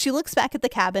 She looks back at the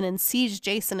cabin and sees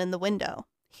Jason in the window.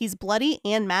 He's bloody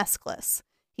and maskless.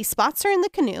 He spots her in the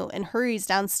canoe and hurries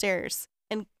downstairs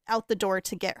and out the door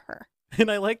to get her.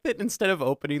 And I like that instead of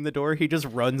opening the door, he just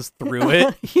runs through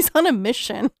it. He's on a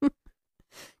mission.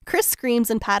 Chris screams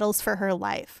and paddles for her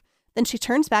life. Then she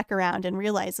turns back around and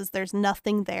realizes there's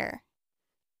nothing there.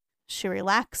 She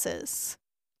relaxes.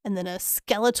 And then a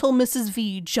skeletal Mrs.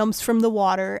 V jumps from the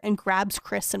water and grabs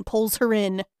Chris and pulls her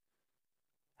in.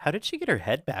 How did she get her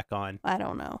head back on? I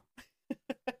don't know.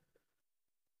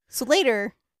 So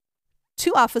later,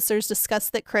 2 officers discuss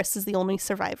that Chris is the only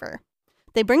survivor.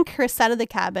 They bring Chris out of the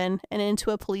cabin and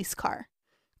into a police car.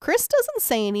 Chris doesn't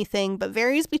say anything, but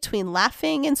varies between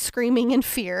laughing and screaming in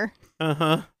fear.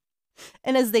 Uh-huh.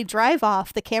 And as they drive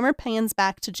off, the camera pans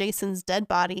back to Jason's dead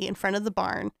body in front of the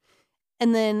barn.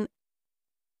 And then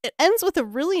it ends with a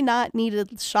really not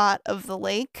needed shot of the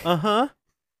lake. Uh-huh.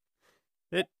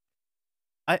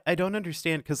 I don't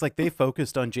understand, because like they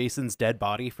focused on Jason's dead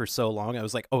body for so long. I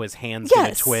was like, oh, his hand's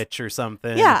gonna twitch or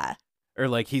something. Yeah. Or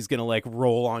like he's gonna like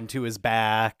roll onto his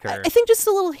back. Or I think just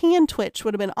a little hand twitch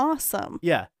would have been awesome.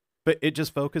 yeah. But it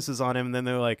just focuses on him, and then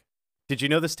they're like, did you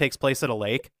know this takes place at a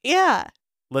lake? Yeah.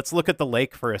 Let's look at the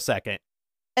lake for a second.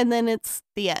 And then it's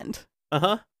the end.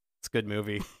 Uh-huh. It's a good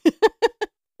movie.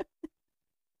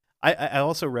 I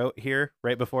also wrote here,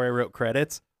 right before I wrote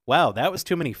credits, wow, that was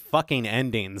too many fucking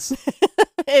endings.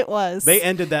 It was. They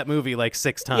ended that movie like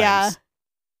 6 times. Yeah.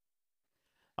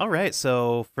 All right,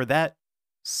 so for that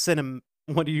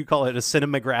what do you call it? A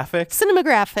cinematographic?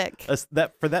 Cinematographic.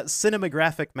 For that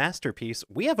cinematographic masterpiece,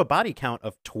 we have a body count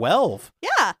of 12.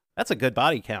 Yeah. That's a good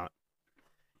body count.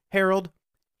 Harold,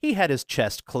 he had his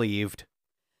chest cleaved.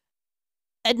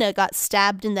 Edna got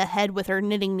stabbed in the head with her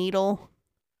knitting needle.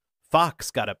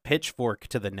 Fox got a pitchfork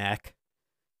to the neck.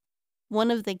 One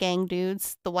of the gang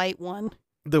dudes, the white one,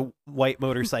 The white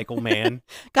motorcycle man.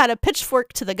 got a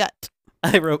pitchfork to the gut.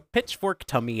 I wrote pitchfork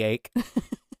tummy ache.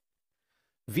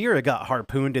 Vera got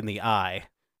harpooned in the eye.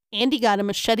 Andy got a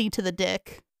machete to the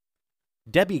dick.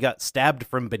 Debbie got stabbed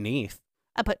from beneath.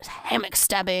 I put hammock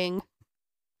stabbing.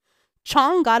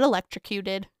 Chong got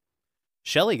electrocuted.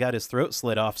 Shelley got his throat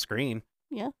slit off screen.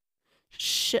 Yeah.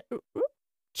 Cheech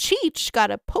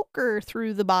got a poker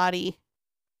through the body.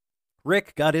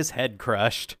 Rick got his head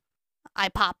crushed. I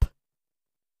pop.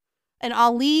 And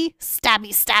Ali,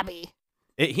 stabby.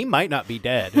 He might not be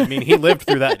dead. I mean, he lived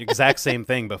through that exact same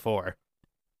thing before.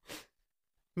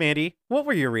 Mandy, what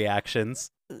were your reactions?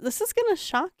 This is going to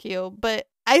shock you, but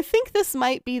I think this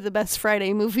might be the best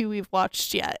Friday movie we've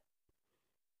watched yet.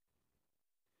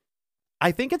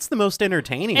 I think it's the most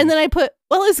entertaining. And then I put,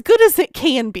 well, as good as it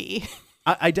can be.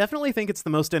 I definitely think it's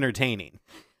the most entertaining.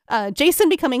 Jason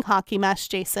becoming Hockey Mask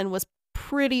Jason was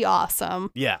pretty awesome.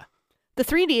 Yeah. The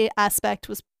 3D aspect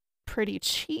was pretty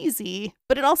cheesy,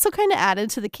 but it also kind of added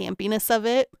to the campiness of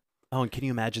it. Oh, and can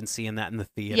you imagine seeing that in the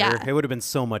theater? Yeah. It would have been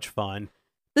so much fun.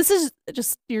 This is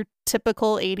just your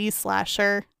typical 80s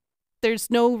slasher. There's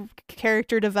no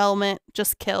character development,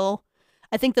 just kill.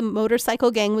 I think the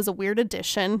motorcycle gang was a weird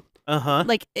addition. Uh-huh.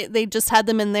 Like, they just had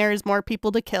them in there as more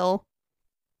people to kill.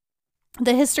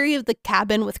 The history of the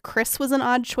cabin with Chris was an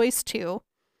odd choice, too.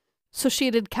 So she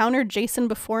had encountered Jason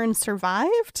before and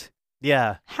survived?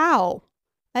 Yeah. How?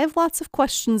 I have lots of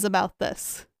questions about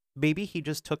this. Maybe he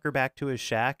just took her back to his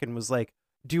shack and was like,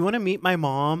 do you want to meet my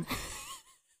mom?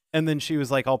 And then she was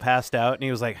like all passed out, and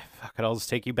he was like, fuck it, I'll just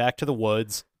take you back to the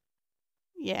woods.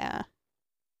 Yeah.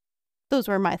 Those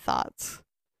were my thoughts.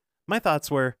 My thoughts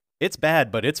were, it's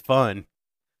bad, but it's fun.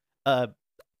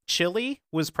 Chili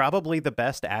was probably the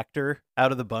best actor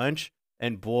out of the bunch,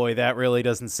 and boy, that really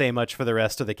doesn't say much for the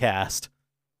rest of the cast.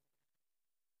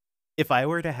 If I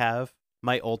were to have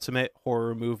my ultimate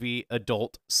horror movie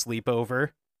adult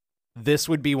sleepover, this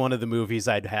would be one of the movies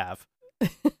I'd have.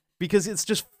 Because it's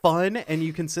just fun, and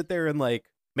you can sit there and like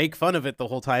make fun of it the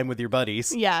whole time with your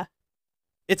buddies. Yeah.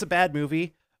 It's a bad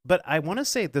movie, but I want to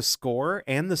say the score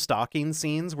and the stalking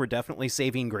scenes were definitely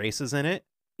saving graces in it.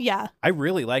 Yeah. I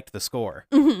really liked the score.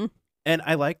 Mm-hmm. And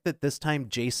I like that this time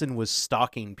Jason was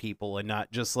stalking people and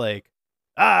not just like,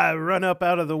 run up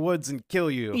out of the woods and kill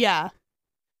you. Yeah.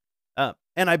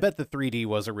 And I bet the 3D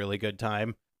was a really good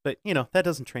time, but you know, that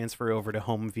doesn't transfer over to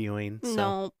home viewing. So.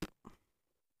 Nope.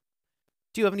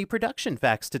 Do you have any production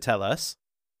facts to tell us?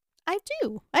 I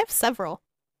do. I have several.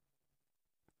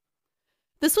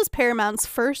 This was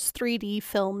first 3D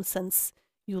film since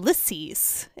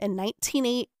Ulysses in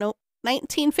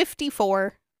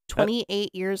 1954,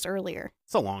 28 years earlier.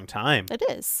 It's a long time. It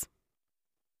is.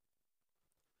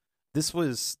 This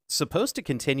was supposed to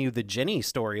continue the Jenny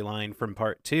storyline from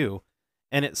part 2,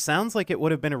 and it sounds like it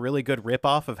would have been a really good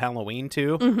ripoff of Halloween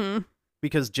 2, Mm-hmm.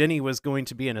 because Jenny was going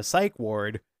to be in a psych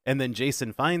ward, and then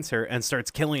Jason finds her and starts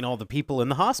killing all the people in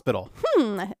the hospital.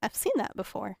 I've seen that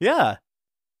before. Yeah.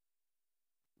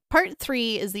 Part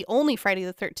 3 is the only Friday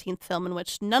the 13th film in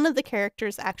which none of the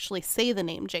characters actually say the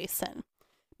name Jason.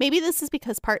 Maybe this is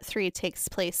because Part 3 takes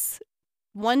place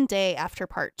one day after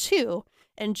Part 2,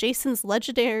 and Jason's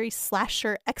legendary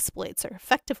slasher exploits are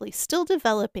effectively still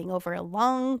developing over a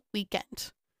long weekend.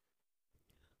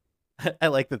 I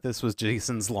like that this was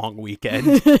Jason's long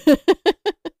weekend.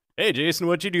 Hey, Jason,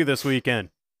 what'd you do this weekend?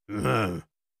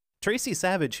 Tracy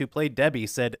Savage, who played Debbie,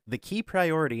 said the key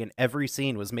priority in every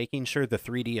scene was making sure the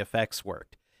 3D effects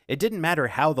worked. It didn't matter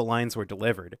how the lines were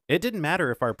delivered. It didn't matter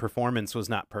if our performance was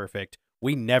not perfect.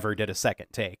 We never did a second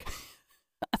take.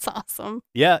 That's awesome.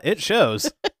 Yeah, it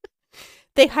shows.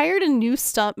 They hired a new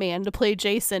stuntman to play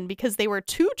Jason because they were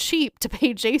too cheap to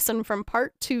pay Jason from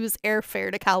Part 2's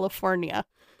airfare to California.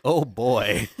 Oh,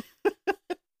 boy.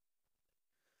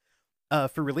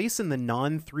 For release in the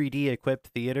non-3D equipped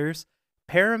theaters,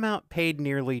 Paramount paid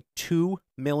nearly $2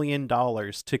 million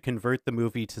to convert the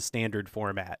movie to standard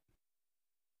format.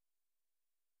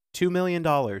 $2 million.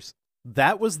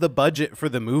 That was the budget for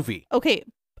the movie. Okay,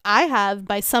 I have,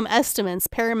 by some estimates,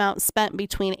 Paramount spent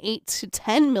between $8 to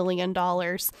 $10 million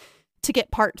to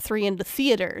get Part 3 into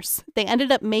theaters. They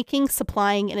ended up making,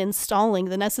 supplying, and installing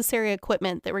the necessary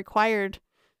equipment that was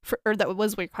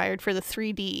required for the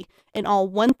 3D in all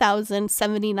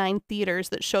 1,079 theaters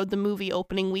that showed the movie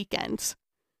opening weekend.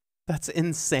 That's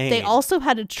insane. They also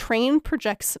had to train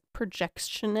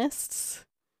projectionists.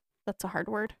 That's a hard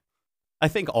word. I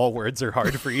think all words are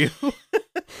hard for you.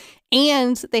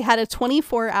 And they had a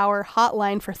 24-hour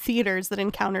hotline for theaters that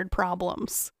encountered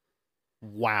problems.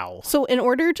 Wow. So in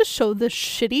order to show this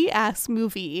shitty-ass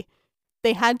movie,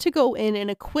 they had to go in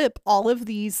and equip all of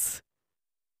these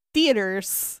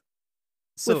theaters.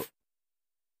 So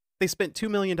they spent $2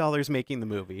 million making the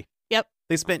movie. Yep.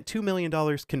 They spent $2 million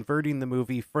converting the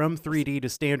movie from 3D to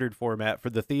standard format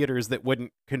for the theaters that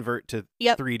wouldn't convert to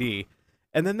 3D.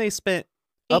 And then they spent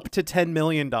up to $10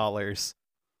 million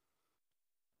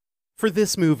for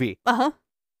this movie. Uh-huh.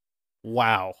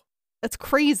 Wow. That's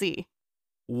crazy.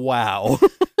 Wow.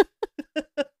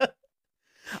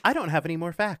 I don't have any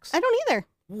more facts. I don't either.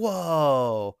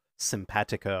 Whoa.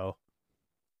 Simpatico.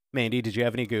 Mandy, did you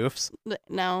have any goofs?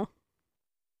 No.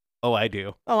 Oh, I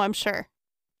do. Oh, I'm sure.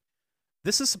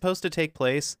 This is supposed to take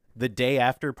place the day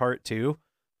after Part 2,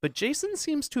 but Jason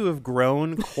seems to have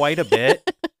grown quite a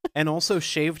bit and also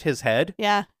shaved his head.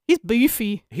 Yeah, he's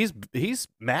beefy. He's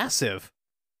massive.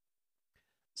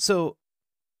 So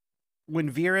when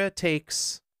Vera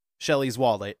takes Shelley's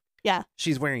wallet,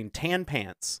 she's wearing tan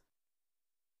pants.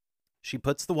 She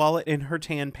puts the wallet in her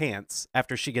tan pants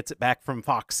after she gets it back from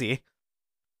Foxy.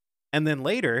 And then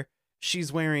later,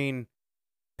 she's wearing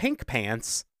pink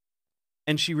pants,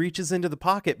 and she reaches into the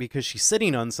pocket because she's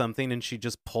sitting on something, and she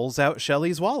just pulls out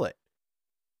Shelley's wallet.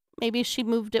 Maybe she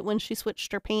moved it when she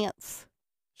switched her pants.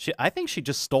 I think she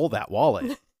just stole that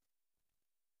wallet.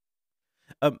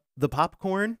 The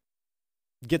popcorn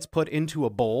gets put into a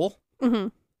bowl,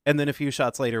 and then a few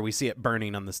shots later, we see it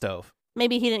burning on the stove.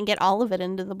 Maybe he didn't get all of it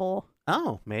into the bowl.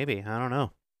 Oh, maybe. I don't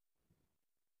know.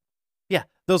 Yeah,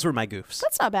 those were my goofs.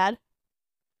 That's not bad.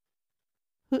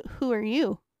 Who are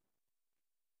you?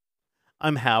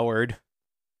 I'm Howard.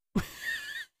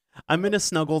 I'm going to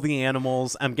snuggle the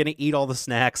animals. I'm going to eat all the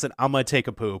snacks, and I'm going to take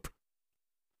a poop.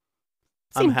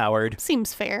 I'm Howard.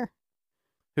 Seems fair.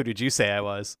 Who did you say I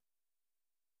was?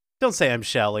 Don't say I'm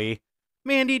Shelley.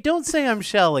 Mandy, don't say I'm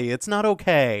Shelley. It's not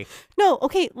okay. No,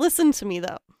 okay, listen to me,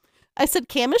 though. I said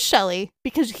Cam is Shelley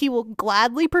because he will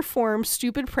gladly perform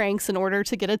stupid pranks in order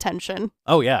to get attention.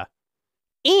 Oh, yeah.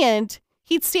 And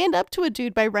he'd stand up to a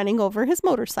dude by running over his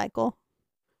motorcycle.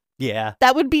 Yeah.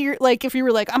 That would be like if you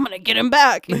were like, I'm going to get him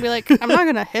back. You'd be like, I'm not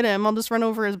going to hit him. I'll just run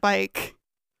over his bike.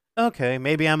 Okay,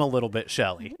 maybe I'm a little bit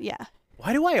Shelley. Yeah.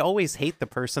 Why do I always hate the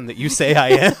person that you say I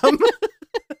am?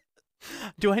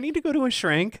 Do I need to go to a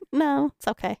shrink? No, it's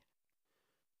okay.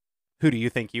 Who do you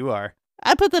think you are?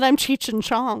 I put that I'm Cheech and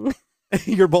Chong.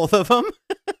 You're both of them?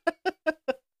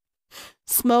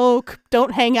 Smoke.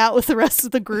 Don't hang out with the rest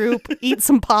of the group. Eat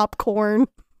some popcorn.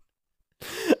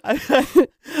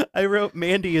 I wrote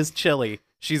Mandy is chilly.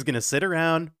 She's going to sit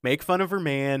around, make fun of her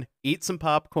man, eat some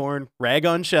popcorn, rag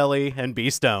on Shelley, and be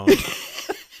stoned.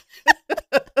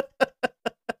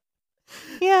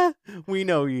 Yeah. We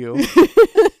know you.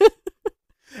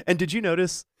 And did you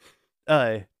notice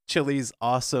Chili's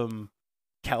awesome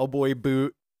cowboy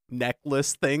boot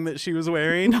necklace thing that she was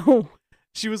wearing? No.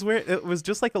 She was wearing, it was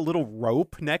just like a little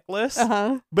rope necklace,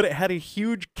 but it had a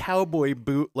huge cowboy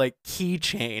boot like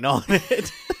keychain on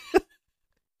it.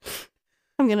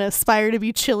 I'm going to aspire to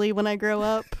be Chili when I grow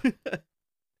up.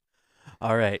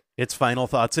 All right, it's final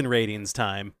thoughts and ratings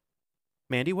time.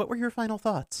 Mandy, what were your final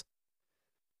thoughts?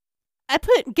 I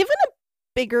put, given a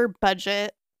bigger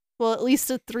budget, well, at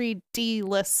least a 3D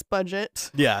less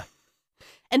budget. Yeah.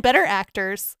 And better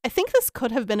actors, I think this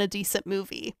could have been a decent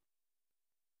movie.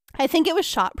 I think it was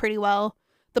shot pretty well.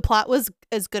 The plot was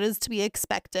as good as to be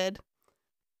expected.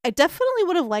 I definitely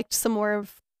would have liked some more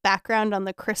of background on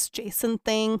the Chris Jason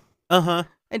thing. Uh-huh.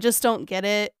 I just don't get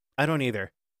it. I don't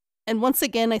either. And once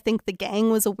again, I think the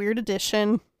gang was a weird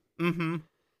addition. Mm-hmm.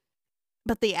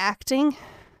 But the acting?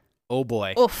 Oh,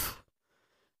 boy. Oof.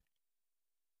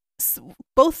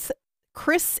 both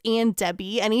Chris and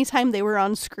Debbie, anytime they were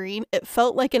on screen, it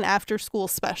felt like an after-school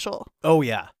special. Oh,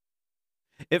 yeah.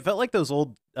 It felt like those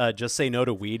old Just Say No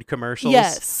to Weed commercials.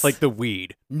 Yes. Like the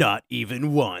weed, not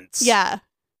even once. Yeah.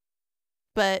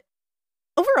 But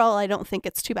overall, I don't think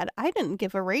it's too bad. I didn't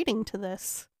give a rating to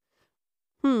this.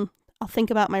 I'll think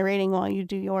about my rating while you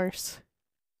do yours.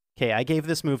 Okay, I gave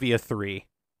this movie a 3.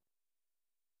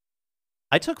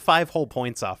 I took 5 whole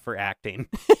points off for acting.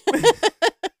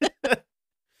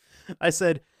 I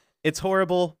said, it's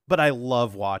horrible, but I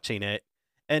love watching it.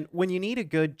 And when you need a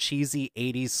good cheesy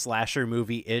 80s slasher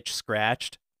movie itch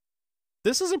scratched,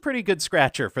 this is a pretty good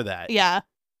scratcher for that. Yeah.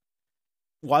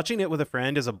 Watching it with a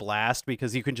friend is a blast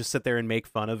because you can just sit there and make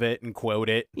fun of it and quote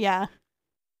it. Yeah.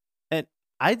 And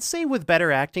I'd say with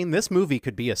better acting, this movie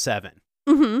could be a 7.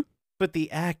 Mm-hmm. But the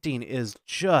acting is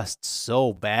just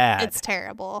so bad. It's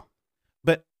terrible.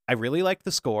 But I really liked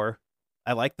the score.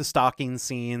 I liked the stalking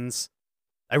scenes.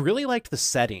 I really liked the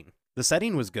setting. The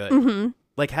setting was good. Mm-hmm.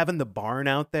 Like having the barn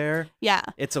out there. Yeah.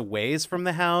 It's a ways from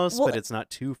the house, Well, but it's not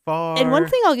too far. And one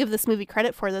thing I'll give this movie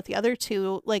credit for that the other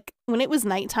two, like when it was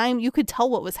nighttime, you could tell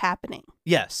what was happening.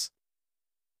 Yes.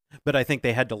 But I think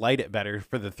they had to light it better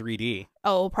for the 3D.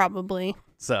 Oh, probably.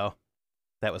 So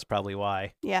that was probably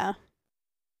why. Yeah.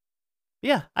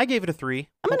 Yeah, I gave it a 3.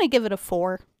 I'm going to give it a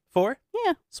 4. 4?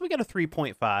 Yeah. So we got a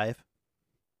 3.5,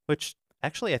 which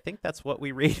actually I think that's what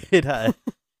we rated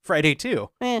Friday 2.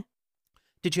 Eh.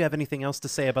 Did you have anything else to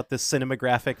say about this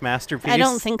cinematographic masterpiece? I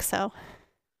don't think so.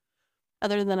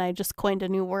 Other than I just coined a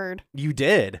new word. You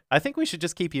did. I think we should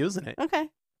just keep using it. Okay.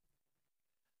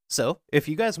 So, if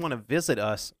you guys want to visit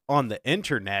us on the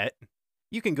internet,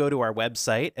 you can go to our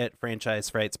website at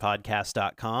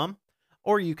franchisefrightspodcast.com,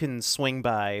 or you can swing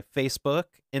by Facebook,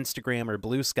 Instagram, or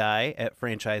Blue Sky at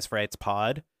Franchise Frights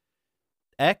Pod,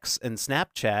 X and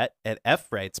Snapchat at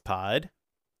FFrightsPod.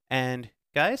 And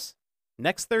guys,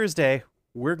 next Thursday,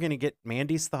 we're going to get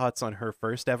Mandy's thoughts on her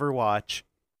first ever watch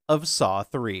of Saw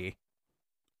 3.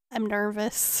 I'm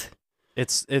nervous.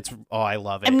 I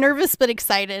love it. I'm nervous but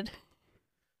excited.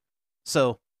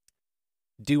 So,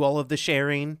 do all of the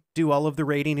sharing, do all of the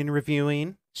rating and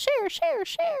reviewing. Share, share,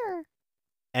 share.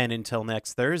 And until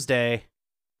next Thursday,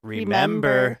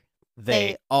 remember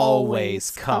they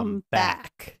always come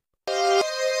back.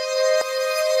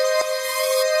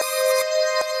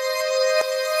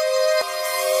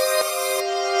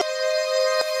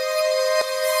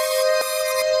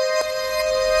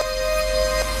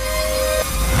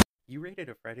 You rated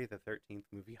a Friday the 13th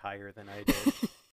movie higher than I did.